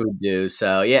 we do.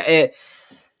 So yeah,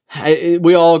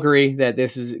 we all agree that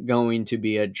this is going to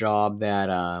be a job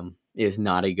that is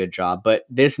not a good job. But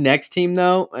this next team,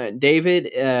 though,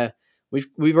 David,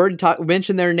 we've already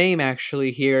mentioned their name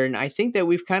actually here, and I think that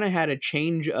we've kind of had a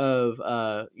change of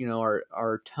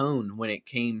our tone when it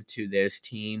came to this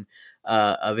team,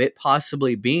 of it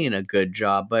possibly being a good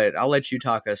job. But I'll let you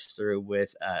talk us through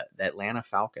with the Atlanta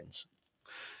Falcons.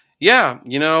 Yeah,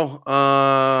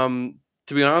 to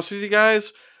be honest with you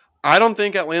guys, I don't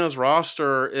think Atlanta's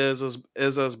roster is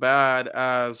as bad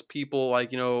as people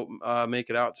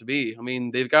make it out to be. I mean,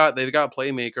 they've got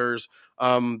playmakers.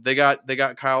 They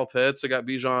got Kyle Pitts. They got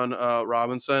Bijan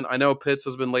Robinson. I know Pitts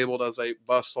has been labeled as a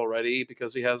bust already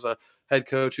because he has a head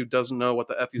coach who doesn't know what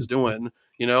the f he's doing.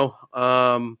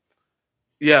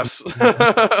 Yes.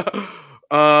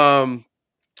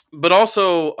 But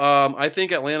also, I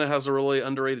think Atlanta has a really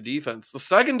underrated defense. The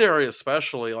secondary,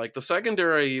 especially, the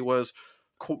secondary was,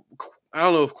 I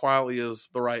don't know if quietly is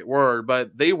the right word,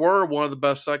 but they were one of the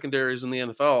best secondaries in the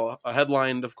NFL,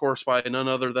 headlined, of course, by none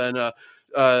other than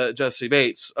Jesse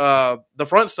Bates. The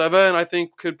front seven, I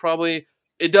think, it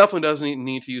definitely does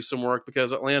need to use some work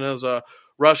because Atlanta's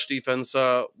rush defense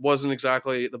wasn't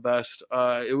exactly the best.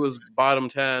 It was bottom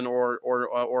 10 or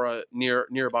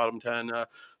near bottom 10.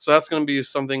 So that's going to be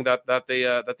something that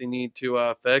they need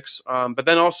to fix. But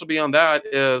then also beyond that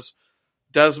is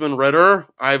Desmond Ridder.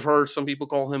 I've heard some people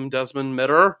call him Desmond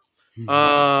Mitter.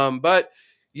 But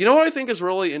you know what I think is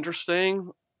really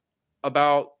interesting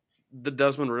about the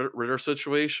Desmond Ridder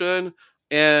situation?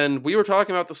 And we were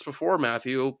talking about this before,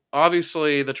 Matthew.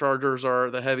 Obviously, the Chargers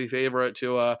are the heavy favorite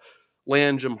to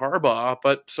land Jim Harbaugh,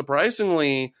 but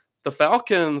surprisingly, the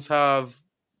Falcons have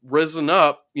risen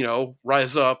up.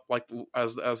 Rise up, like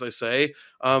as I say.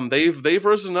 They've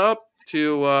risen up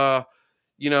to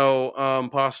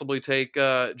possibly take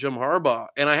Jim Harbaugh.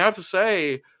 And I have to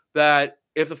say that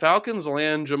if the Falcons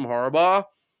land Jim Harbaugh,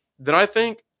 then I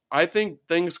think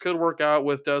things could work out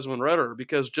with Desmond Ridder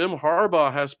because Jim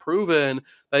Harbaugh has proven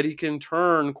that he can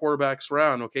turn quarterbacks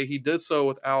around. Okay, he did so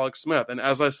with Alex Smith, and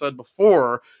as I said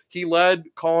before, he led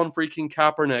Colin freaking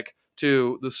Kaepernick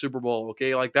to the Super Bowl.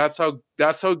 Okay, that's how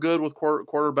good with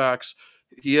quarterbacks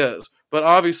he is. But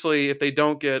obviously, if they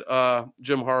don't get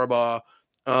Jim Harbaugh,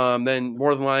 then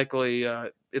more than likely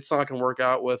it's not going to work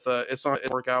out with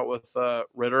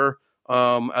Ridder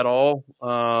at all.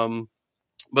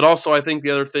 But also, I think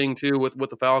the other thing too with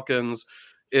the Falcons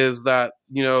is that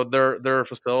their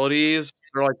facilities,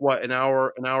 they're like an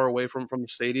hour away from the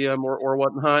stadium or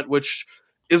whatnot, which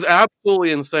is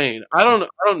absolutely insane. I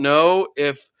don't know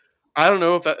if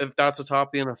that's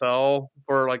atop the NFL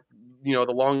for the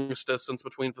longest distance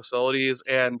between facilities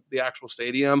and the actual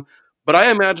stadium. But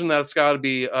I imagine that it's got to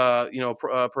be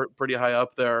pretty high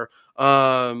up there.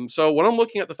 So when I'm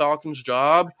looking at the Falcons'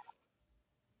 job,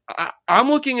 I'm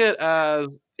looking at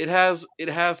it as it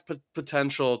has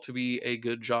potential to be a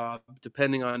good job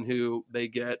depending on who they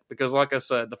get because like I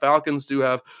said, the Falcons do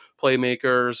have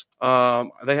playmakers.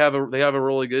 They have a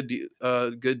really good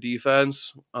good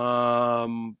defense.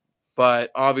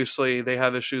 But obviously they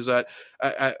have issues at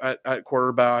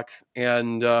quarterback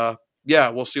and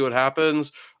we'll see what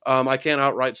happens. I can't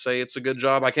outright say it's a good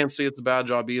job. I can't say it's a bad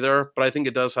job either, but I think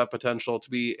it does have potential to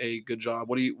be a good job.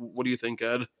 What do you think,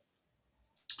 Ed?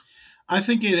 I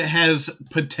think it has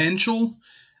potential.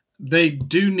 They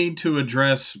do need to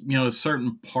address,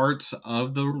 certain parts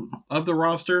of the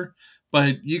roster,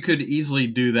 but you could easily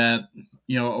do that,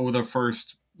 over the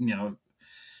first,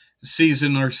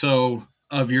 season or so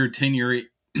of your tenure,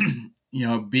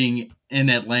 being in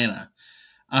Atlanta.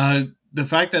 The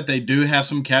fact that they do have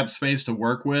some cap space to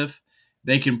work with,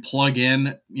 they can plug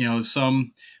in,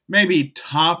 some maybe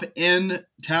top end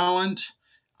talent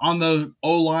on the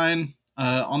O line,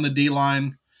 on the D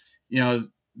line,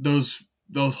 those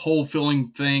hole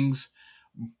filling things,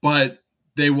 but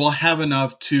they will have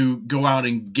enough to go out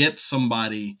and get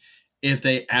somebody if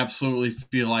they absolutely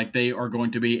feel like they are going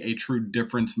to be a true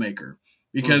difference maker.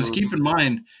 Because keep in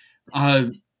mind,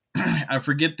 I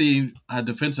forget the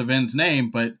defensive end's name,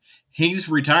 but he's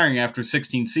retiring after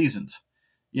 16 seasons.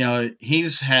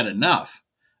 He's had enough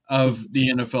of the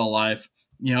NFL life.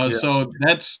 Yeah. So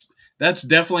that's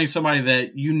definitely somebody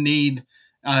that you need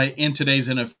in today's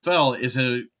NFL is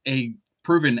a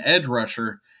proven edge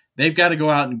rusher. They've got to go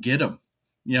out and get him.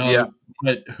 Yeah.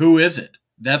 But who is it?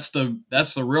 That's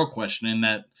the real question in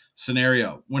that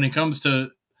scenario. When it comes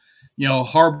to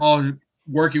Harbaugh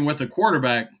working with a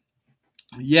quarterback,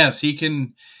 yes, he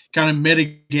can kind of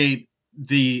mitigate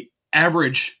the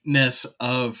averageness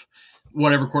of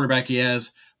whatever quarterback he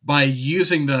has by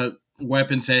using the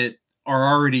weapons that are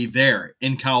already there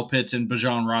in Kyle Pitts and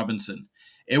Bijan Robinson.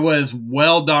 It was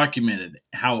well documented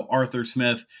how Arthur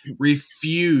Smith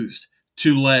refused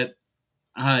to let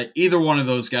either one of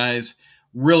those guys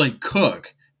really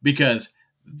cook because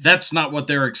that's not what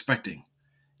they're expecting.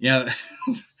 Yeah.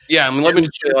 Yeah. I mean, let me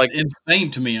just say, like,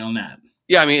 insane to me on that.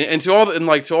 Yeah, I mean, and to all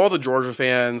the Georgia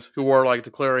fans who are like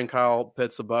declaring Kyle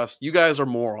Pitts a bust, you guys are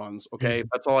morons. Okay, Mm-hmm.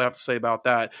 that's all I have to say about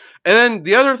that. And then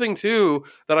the other thing too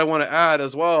that I want to add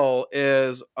as well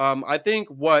is, I think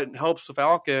what helps the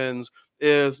Falcons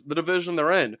is the division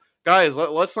they're in. Guys,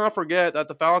 let's not forget that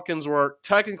the Falcons were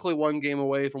technically one game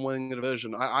away from winning the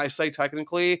division. I say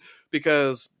technically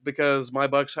because my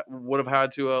Bucks would have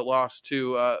had to lost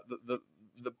to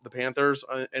the Panthers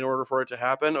in order for it to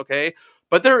happen. Okay,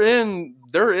 but they're in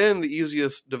the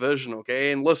easiest division.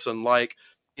 Okay, and listen, like,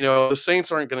 the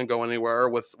Saints aren't going to go anywhere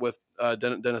with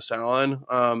Dennis Allen.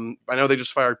 I know they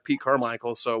just fired Pete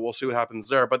Carmichael, so we'll see what happens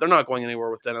there. But they're not going anywhere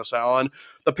with Dennis Allen.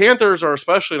 The Panthers are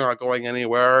especially not going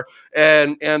anywhere,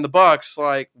 and the Bucks,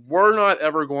 like, we're not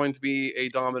ever going to be a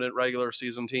dominant regular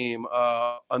season team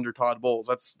under Todd Bowles.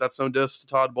 That's no diss to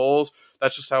Todd Bowles.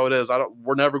 That's just how it is.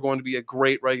 We're never going to be a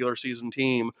great regular season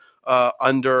team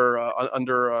under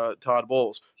Todd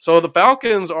Bowles. So the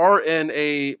Falcons are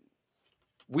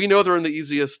we know they're in the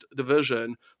easiest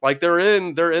division. Like, they're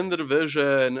in the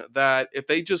division that if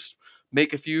they just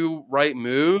make a few right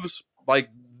moves, like,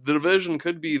 the division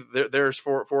could be theirs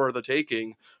for the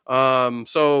taking.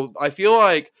 So I feel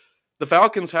like the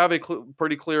Falcons have a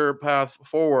pretty clear path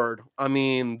forward. I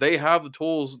mean, they have the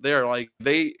tools there. Like,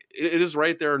 it is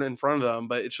right there in front of them,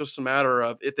 but it's just a matter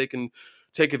of if they can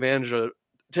take advantage of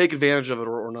it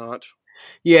or not.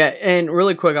 Yeah, and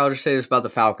really quick, I'll just say this about the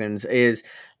Falcons is,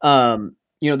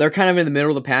 they're kind of in the middle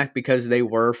of the pack because they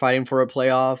were fighting for a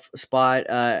playoff spot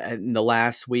in the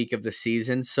last week of the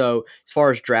season. So as far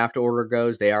as draft order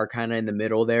goes, they are kind of in the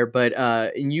middle there. But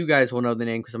and you guys will know the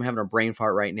name because I'm having a brain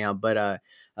fart right now. But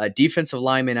a defensive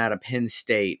lineman out of Penn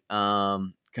State.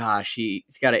 Gosh,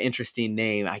 he's got an interesting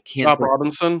name. I can't. Chop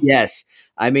Robinson? Yes.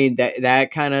 I mean,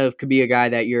 that kind of could be a guy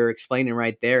that you're explaining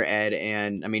right there, Ed.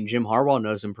 And I mean, Jim Harbaugh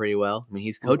knows him pretty well. I mean,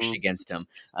 he's coached against him.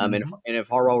 And if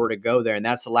Harbaugh were to go there, and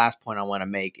that's the last point I want to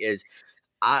make is,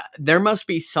 there must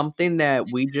be something that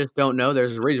we just don't know.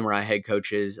 There's a reason we're not head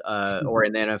coaches or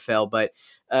in the NFL, but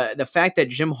the fact that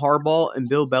Jim Harbaugh and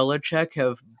Bill Belichick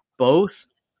have both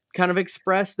kind of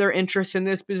expressed their interest in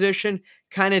this position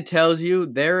kind of tells you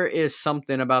there is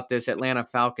something about this Atlanta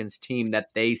Falcons team that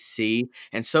they see,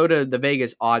 and so do the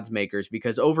Vegas odds makers,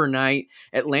 because overnight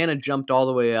Atlanta jumped all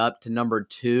the way up to number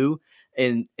 2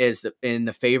 in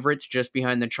the favorites, just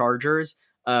behind the Chargers,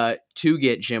 to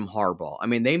get Jim Harbaugh. I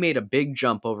mean, they made a big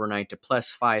jump overnight to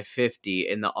plus 550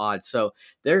 in the odds. So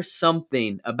there's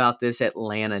something about this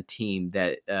Atlanta team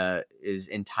that is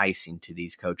enticing to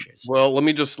these coaches. Well, let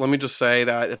me just say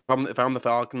that if I'm the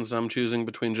Falcons and I'm choosing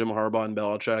between Jim Harbaugh and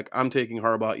Belichick, I'm taking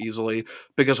Harbaugh easily,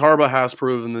 because Harbaugh has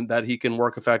proven that he can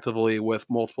work effectively with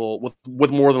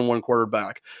with more than one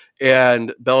quarterback,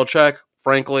 and Belichick,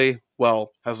 frankly,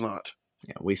 has not.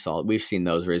 Yeah, we've seen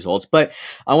those results. But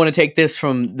I want to take this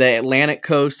from the Atlantic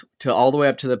coast to all the way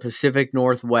up to the Pacific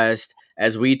Northwest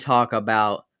as we talk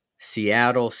about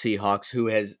Seattle Seahawks, who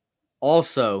has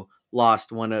also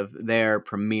lost one of their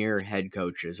premier head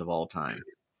coaches of all time.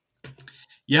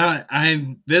 Yeah,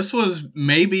 this was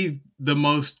maybe the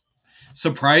most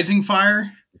surprising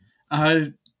fire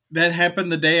that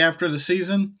happened the day after the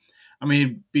season. I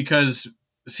mean, because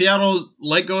Seattle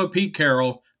let go of Pete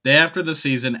Carroll day after the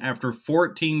season after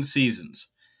 14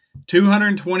 seasons.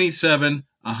 227,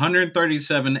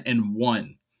 137, and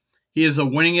 1. He is the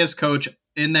winningest coach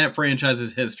in that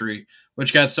franchise's history,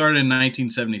 which got started in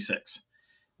 1976.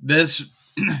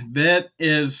 That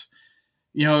is,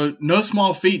 no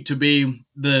small feat to be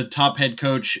the top head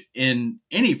coach in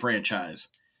any franchise,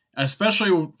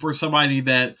 especially for somebody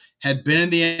that had been in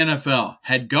the NFL,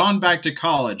 had gone back to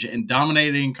college and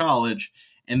dominated in college,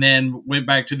 and then went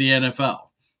back to the NFL.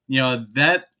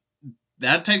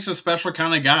 That takes a special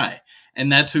kind of guy,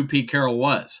 and that's who Pete Carroll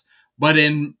was. But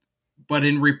in But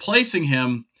in replacing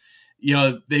him,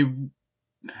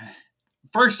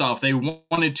 first off, they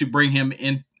wanted to bring him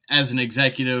in as an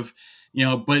executive,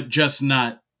 but just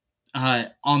not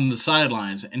on the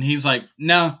sidelines. And he's like,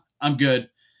 no, I'm good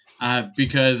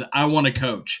because I want to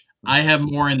coach. I have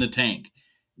more in the tank.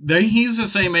 He's the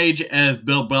same age as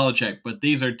Bill Belichick, but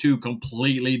these are two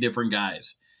completely different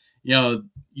guys.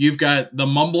 You've got the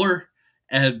mumbler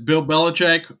at Bill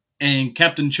Belichick and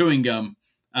Captain Chewing Gum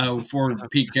for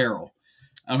Pete Carroll.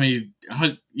 I mean,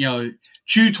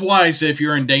 chew twice if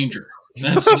you're in danger.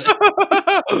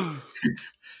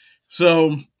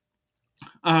 So,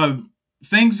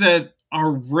 things that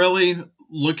are really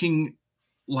looking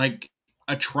like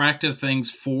attractive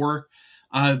things for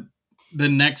the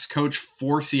next coach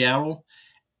for Seattle.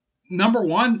 Number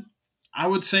one, I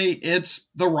would say it's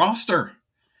the roster.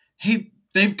 Hey,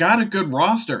 they've got a good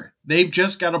roster. They've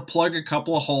just got to plug a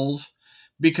couple of holes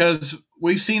because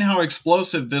we've seen how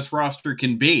explosive this roster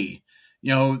can be.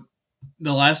 The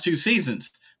last two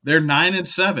seasons, they're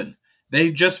 9-7.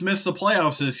 They just missed the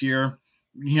playoffs this year,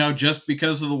 just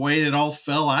because of the way it all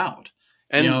fell out.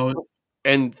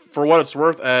 And for what it's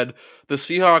worth, Ed, the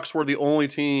Seahawks were the only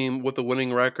team with a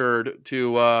winning record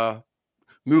to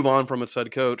move on from its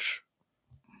head coach.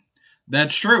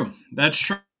 That's true.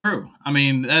 I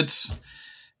mean,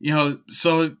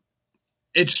 so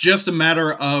it's just a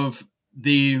matter of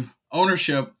the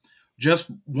ownership just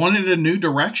wanted a new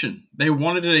direction. They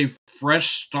wanted a fresh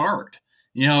start.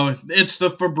 It's the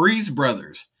Febreze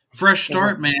brothers. Fresh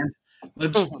start, man.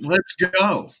 Let's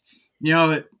go.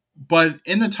 But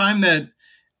in the time that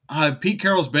Pete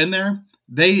Carroll's been there,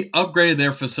 they upgraded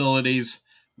their facilities,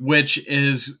 which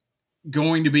is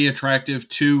going to be attractive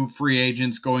to free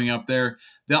agents going up there.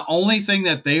 The only thing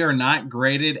that they are not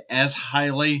graded as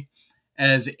highly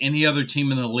as any other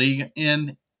team in the league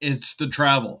it's the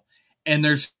travel. And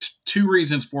there's two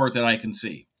reasons for it that I can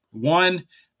see. One,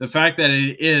 the fact that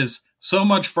it is so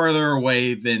much further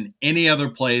away than any other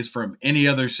place from any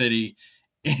other city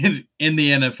in the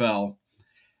NFL.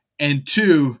 And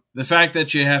two, the fact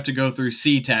that you have to go through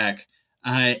SeaTac.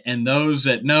 And those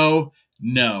that know,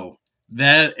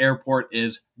 that airport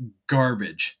is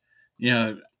garbage.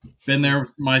 Been there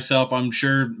myself. I'm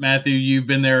sure, Matthew, you've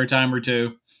been there a time or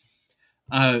two.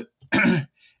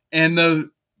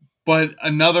 But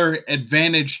another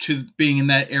advantage to being in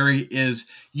that area is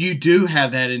you do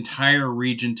have that entire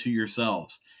region to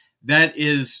yourselves. That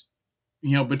is,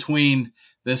 between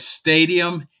the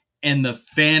stadium and the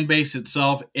fan base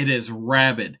itself, it is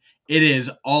rabid. It is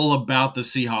all about the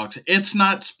Seahawks. It's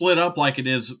not split up like it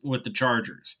is with the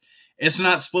Chargers. It's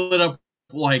not split up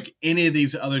like any of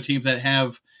these other teams that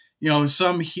have,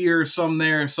 some here, some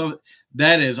there.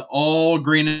 That is all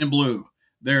green and blue.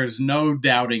 There's no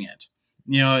doubting it.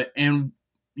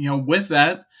 With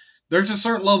that, there's a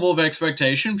certain level of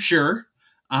expectation, sure,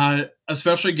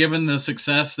 especially given the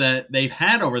success that they've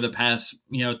had over the past,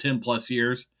 10 plus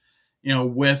years,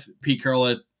 with Pete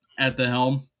Carroll at the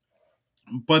helm.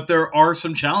 But there are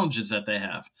some challenges that they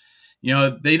have.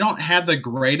 They don't have the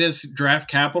greatest draft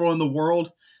capital in the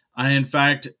world. In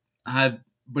fact,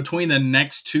 between the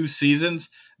next two seasons,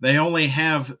 they only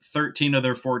have 13 of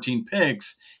their 14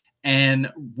 picks, and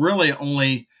really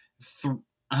only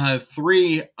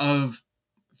three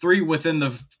within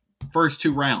the first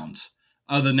two rounds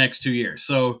of the next 2 years.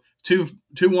 So two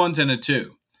ones and a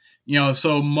two.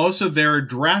 So most of their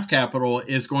draft capital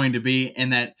is going to be in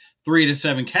that 3 to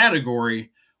 7 category,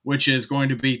 which is going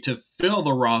to be to fill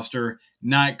the roster,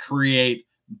 not create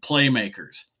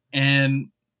playmakers. And,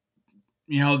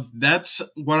 that's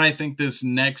what I think this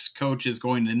next coach is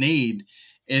going to need,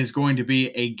 is going to be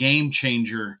a game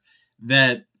changer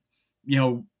that,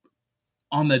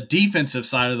 on the defensive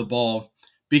side of the ball,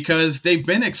 because they've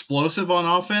been explosive on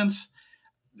offense,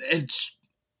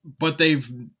 but they've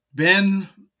been,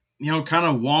 kind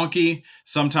of wonky.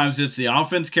 Sometimes it's the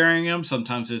offense carrying them.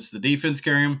 Sometimes it's the defense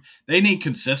carrying them. They need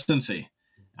consistency.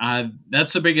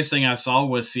 That's the biggest thing I saw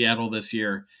with Seattle this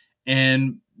year.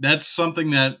 And that's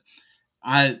something that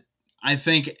I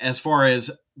think, as far as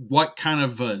what kind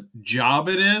of a job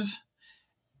it is,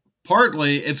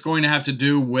 partly it's going to have to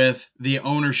do with the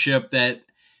ownership that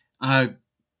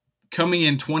coming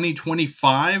in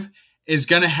 2025 is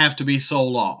going to have to be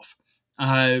sold off.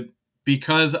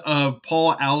 Because of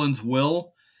Paul Allen's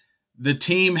will, the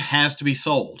team has to be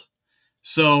sold.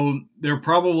 So they're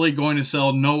probably going to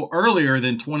sell no earlier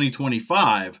than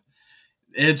 2025.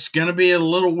 It's going to be a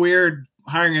little weird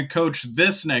hiring a coach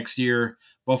this next year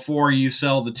before you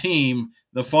sell the team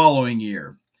the following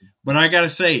year. But I got to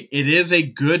say, it is a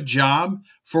good job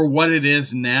for what it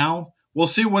is now. We'll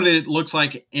see what it looks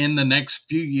like in the next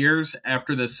few years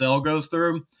after the sale goes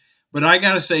through. But I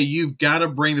got to say, you've got to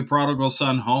bring the prodigal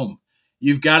son home.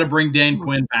 You've got to bring Dan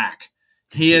Quinn back.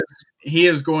 He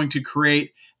is going to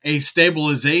create a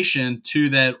stabilization to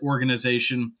that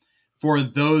organization for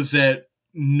those that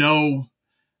know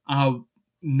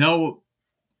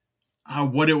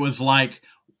what it was like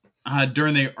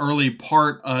during the early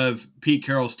part of Pete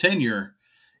Carroll's tenure,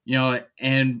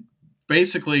 and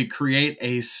basically create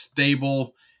a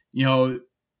stable,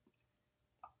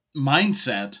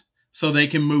 mindset so they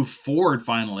can move forward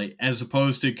finally, as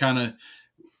opposed to kind of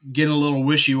getting a little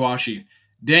wishy-washy.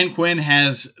 Dan Quinn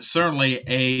has certainly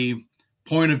a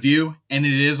point of view, and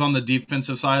it is on the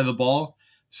defensive side of the ball.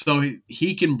 So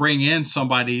he can bring in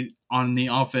somebody on the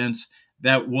offense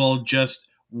that will just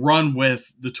run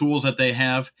with the tools that they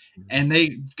have, and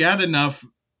they've got enough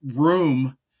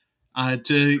room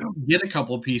to get a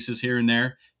couple of pieces here and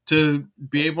there to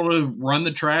be able to run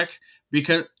the track,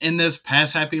 because in this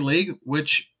pass happy league,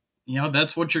 which,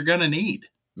 that's what you're going to need.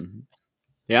 Mm-hmm.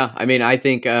 Yeah, I mean, I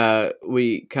think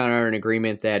we kind of are in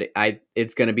agreement that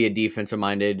it's going to be a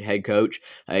defensive-minded head coach.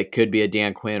 It could be a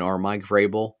Dan Quinn or Mike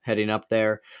Vrabel heading up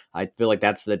there. I feel like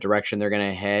that's the direction they're going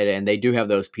to head, and they do have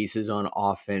those pieces on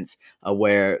offense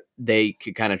where they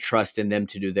could kind of trust in them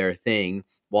to do their thing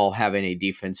while having a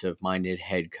defensive-minded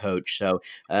head coach. So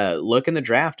look in the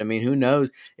draft. I mean, who knows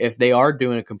if they are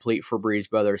doing a complete Febreze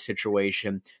Brothers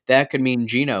situation, that could mean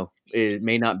Geno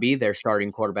may not be their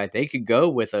starting quarterback. They could go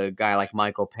with a guy like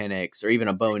Michael Penix or even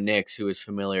a Bo Nix, who is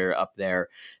familiar up there,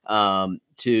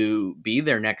 to be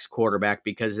their next quarterback,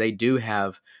 because they do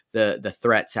have the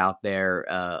threats out there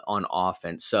on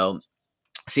offense. So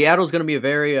Seattle's going to be a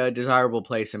very desirable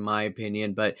place, in my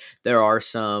opinion, but there are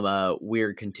some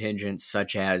weird contingents,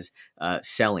 such as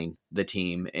selling the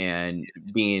team and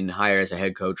being hired as a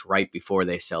head coach right before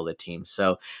they sell the team.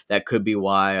 So that could be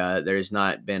why there's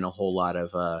not been a whole lot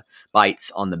of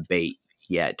bites on the bait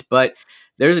yet. But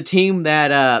there's a team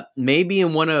that may be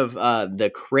in one of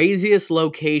the craziest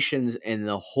locations in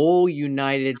the whole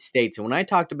United States. And when I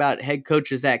talked about head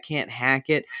coaches that can't hack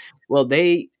it, well,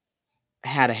 they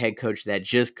had a head coach that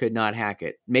just could not hack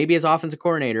it. Maybe as offensive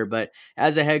coordinator, but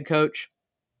as a head coach,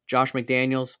 Josh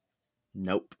McDaniels,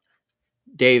 nope.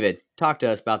 David, talk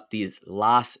to us about these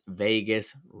Las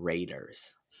Vegas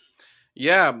Raiders.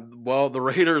 Yeah, well, the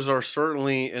Raiders are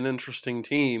certainly an interesting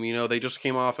team. They just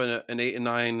came off an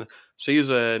 8-9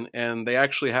 season, and they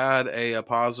actually had a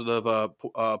positive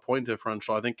point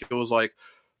differential. I think it was like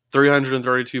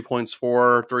 332 points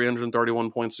for, 331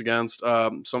 points against,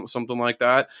 something like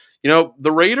that.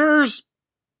 The Raiders,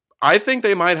 I think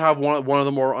they might have one of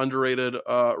the more underrated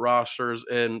rosters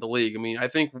in the league. I mean, I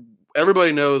think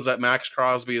everybody knows that Max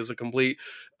Crosby is a complete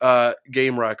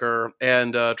game wrecker,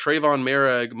 and Trayvon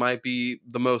Merrick might be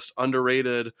the most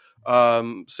underrated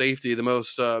safety, the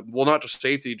most not just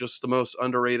safety, just the most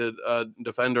underrated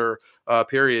defender.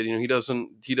 Period. He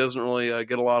doesn't really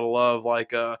get a lot of love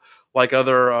like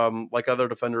other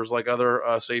defenders, like other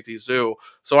safeties do.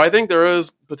 So I think there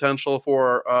is potential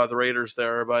for the Raiders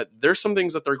there, but there's some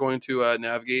things that they're going to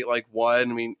navigate. Like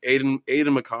one, I mean, Aiden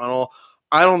McConnell,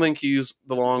 I don't think he's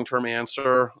the long-term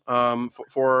answer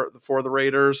for the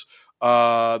Raiders.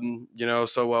 So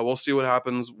we'll see what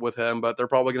happens with him, but they're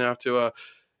probably going to have to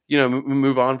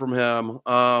move on from him.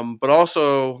 But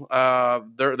also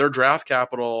their draft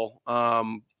capital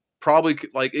probably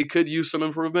it could use some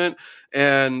improvement,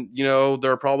 and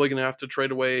they're probably going to have to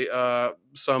trade away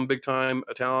some big time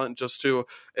talent just to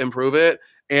improve it.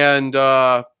 And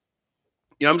I'm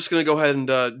just going to go ahead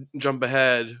and jump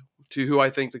ahead to who I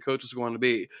think the coach is going to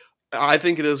be. I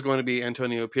think it is going to be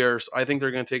Antonio Pierce. I think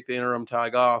they're going to take the interim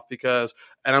tag off because,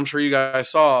 and I'm sure you guys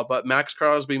saw, but Max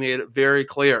Crosby made it very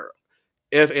clear,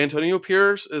 if Antonio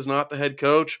Pierce is not the head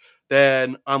coach,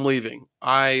 then I'm leaving.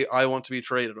 I want to be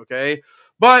traded. Okay.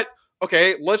 But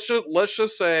okay, let's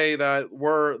just say that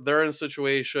they're in a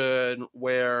situation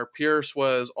where Pierce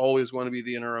was always going to be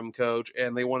the interim coach,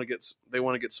 and they want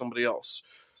to get somebody else.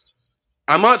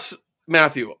 I'm not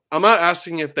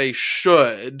asking if they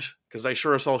should, because they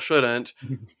sure as hell shouldn't.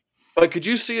 But could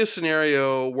you see a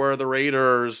scenario where the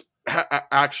Raiders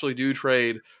actually do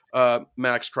trade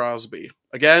Max Crosby?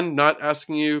 Again, not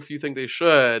asking you if you think they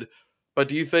should, but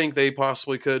do you think they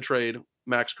possibly could trade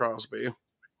Max Crosby?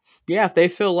 Yeah, if they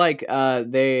feel like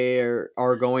they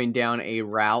are going down a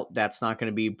route that's not going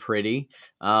to be pretty,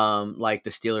 like the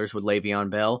Steelers with Le'Veon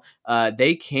Bell,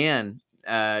 they can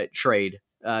trade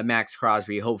Max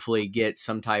Crosby, hopefully get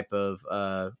some type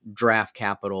of draft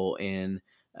capital in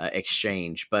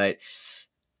exchange, but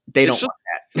they don't want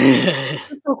that.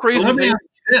 It's so crazy. Well, let me ask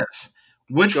you this: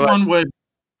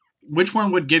 which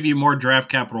one would give you more draft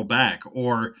capital back,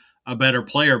 or a better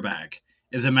player back?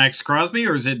 Is it Max Crosby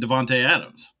or is it Devontae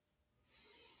Adams?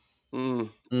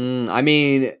 I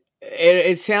mean,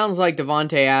 it sounds like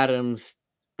Devontae Adams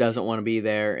doesn't want to be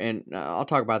there, and I'll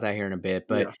talk about that here in a bit.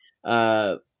 But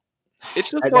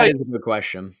it's just that is a good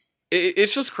question.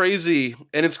 It's just crazy,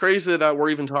 and it's crazy that we're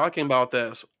even talking about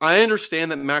this. I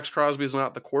understand that Max Crosby is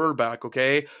not the quarterback,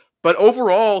 okay? But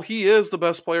overall, he is the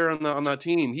best player on that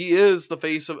team. He is the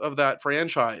face of that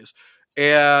franchise.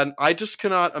 And I just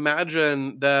cannot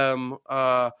imagine them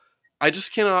I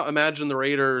just cannot imagine the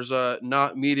Raiders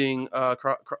not meeting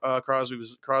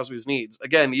Crosby's needs.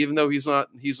 Again, even though he's not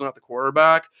the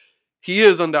quarterback, he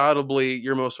is undoubtedly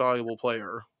your most valuable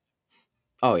player.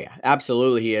 Oh yeah,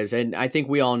 absolutely he is, and I think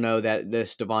we all know that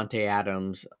this Devontae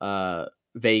Adams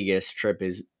Vegas trip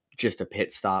is just a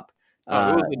pit stop.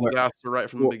 It was a disaster right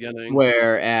from the beginning.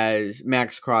 Whereas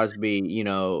Max Crosby,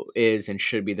 is and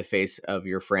should be the face of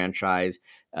your franchise,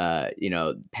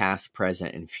 past,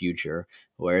 present, and future.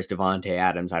 Whereas Devontae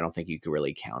Adams, I don't think you could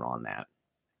really count on that.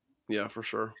 Yeah, for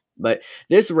sure. But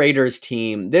this Raiders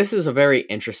team, this is a very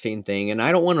interesting thing, and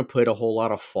I don't want to put a whole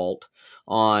lot of fault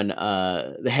on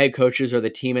the head coaches or the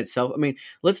team itself. I mean,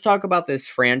 let's talk about this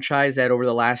franchise that over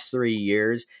the last 3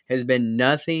 years has been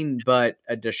nothing but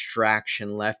a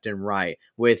distraction left and right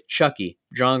with Chucky,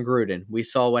 John Gruden. We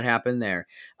saw what happened there.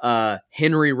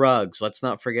 Henry Ruggs, let's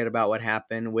not forget about what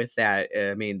happened with that.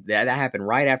 I mean, that happened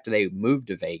right after they moved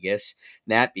to Vegas.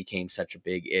 That became such a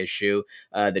big issue.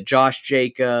 The Josh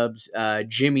Jacobs,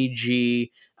 Jimmy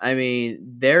G. I mean,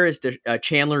 there is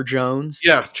Chandler Jones.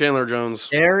 Yeah, Chandler Jones.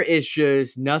 There is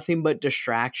just nothing but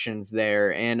distractions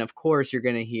there. And of course, you're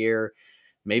going to hear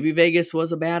maybe Vegas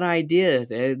was a bad idea.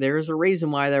 There's a reason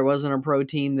why there wasn't a pro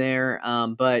team there.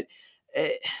 But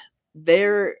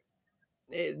there's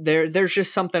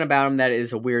just something about them that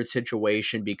is a weird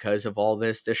situation because of all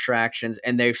this distractions,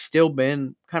 and they've still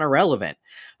been kind of relevant.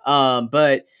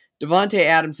 But Devontae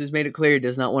Adams has made it clear he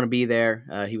does not want to be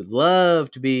there. He would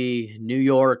love to be in New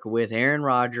York with Aaron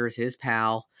Rodgers, his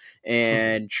pal,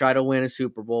 and try to win a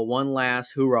Super Bowl, one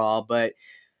last hoorah. But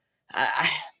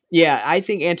I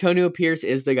think Antonio Pierce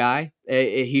is the guy.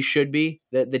 He should be.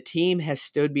 The team has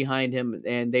stood behind him,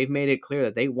 and they've made it clear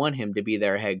that they want him to be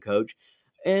their head coach.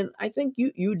 And I think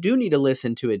you do need to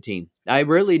listen to a team. I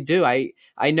really do. I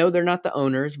know they're not the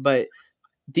owners, but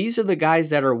these are the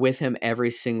guys that are with him every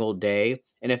single day.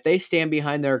 And if they stand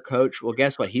behind their coach, well,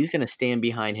 guess what? He's going to stand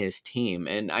behind his team.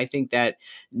 And I think that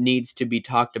needs to be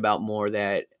talked about more,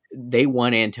 that they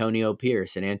want Antonio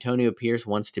Pierce, and Antonio Pierce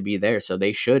wants to be there. So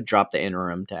they should drop the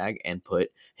interim tag and put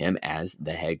him as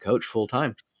the head coach full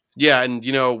time. Yeah, and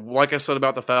like I said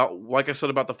about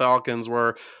the Falcons,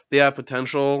 where they have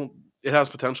potential, it has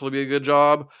potential to be a good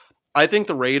job. I think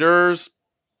the Raiders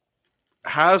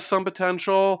has some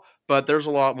potential, but there's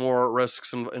a lot more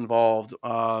risks involved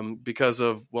because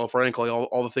of, well, frankly,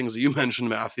 all the things that you mentioned,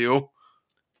 Matthew.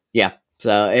 Yeah.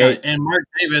 So and Mark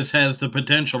Davis has the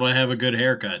potential to have a good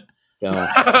haircut. So,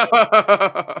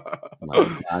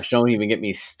 my gosh, don't even get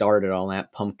me started on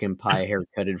that pumpkin pie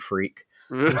haircutted freak.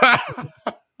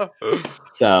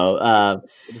 So,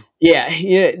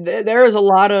 there is a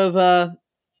lot of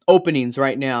openings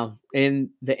right now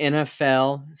in the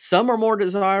NFL. Some are more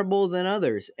desirable than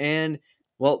others, and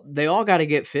well, they all got to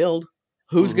get filled.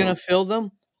 Who's going to fill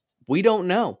them? We don't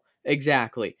know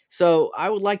exactly. So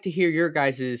I would like to hear your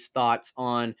guys' thoughts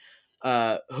on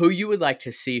who you would like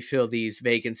to see fill these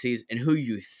vacancies and who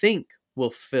you think will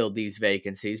fill these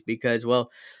vacancies, because, well,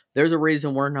 there's a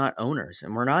reason we're not owners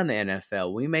and we're not in the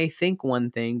NFL. We may think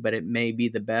one thing, but it may be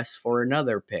the best for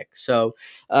another pick. So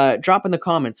drop in the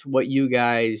comments what you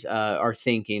guys are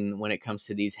thinking when it comes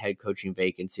to these head coaching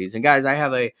vacancies. And guys, I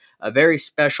have a very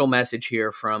special message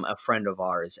here from a friend of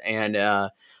ours, and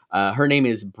her name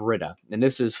is Britta, and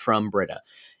this is from Britta.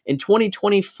 In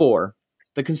 2024,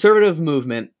 the conservative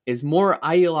movement is more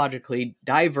ideologically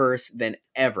diverse than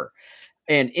ever,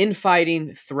 and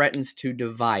infighting threatens to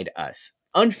divide us.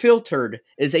 Unfiltered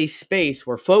is a space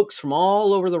where folks from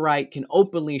all over the right can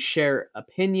openly share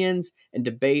opinions and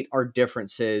debate our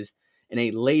differences in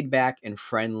a laid-back and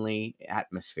friendly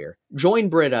atmosphere. Join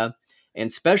Britta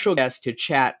and special guests to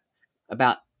chat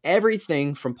about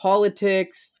everything from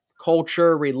politics,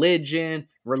 culture, religion,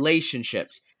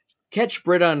 relationships. Catch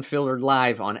Britta Unfiltered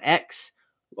live on X,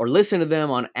 or listen to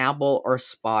them on Apple or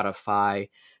Spotify.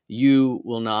 You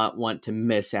will not want to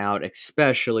miss out,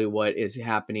 especially what is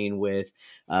happening with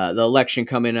the election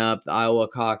coming up, the Iowa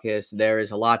caucus. There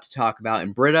is a lot to talk about,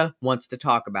 and Britta wants to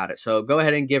talk about it. So go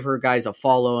ahead and give her guys a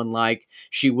follow and like.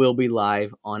 She will be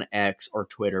live on X or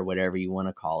Twitter, whatever you want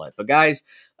to call it. But guys,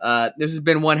 this has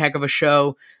been one heck of a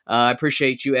show. I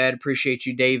appreciate you, Ed. Appreciate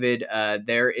you, David.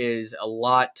 There is a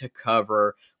lot to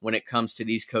cover when it comes to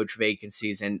these coach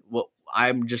vacancies. And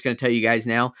I'm just going to tell you guys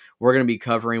now, we're going to be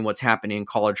covering what's happening in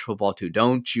college football too.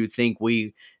 Don't you think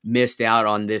we missed out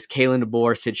on this Kalen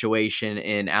DeBoer situation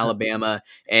in Alabama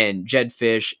and Jed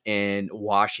Fish in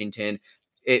Washington?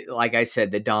 Like I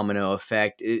said, the domino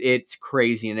effect, it's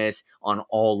craziness on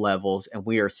all levels, and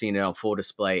we are seeing it on full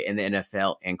display in the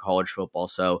NFL and college football.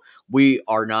 So we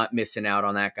are not missing out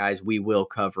on that, guys. We will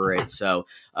cover it. So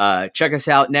check us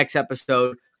out next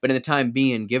episode. But in the time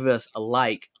being, give us a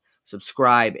like,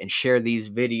 subscribe, and share these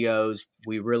videos.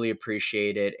 We really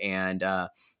appreciate it. And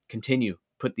continue.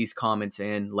 Put these comments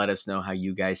in. Let us know how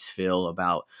you guys feel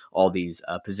about all these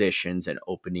positions and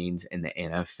openings in the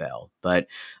NFL. But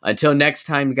until next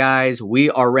time, guys, we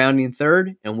are rounding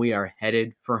third, and we are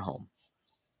headed for home.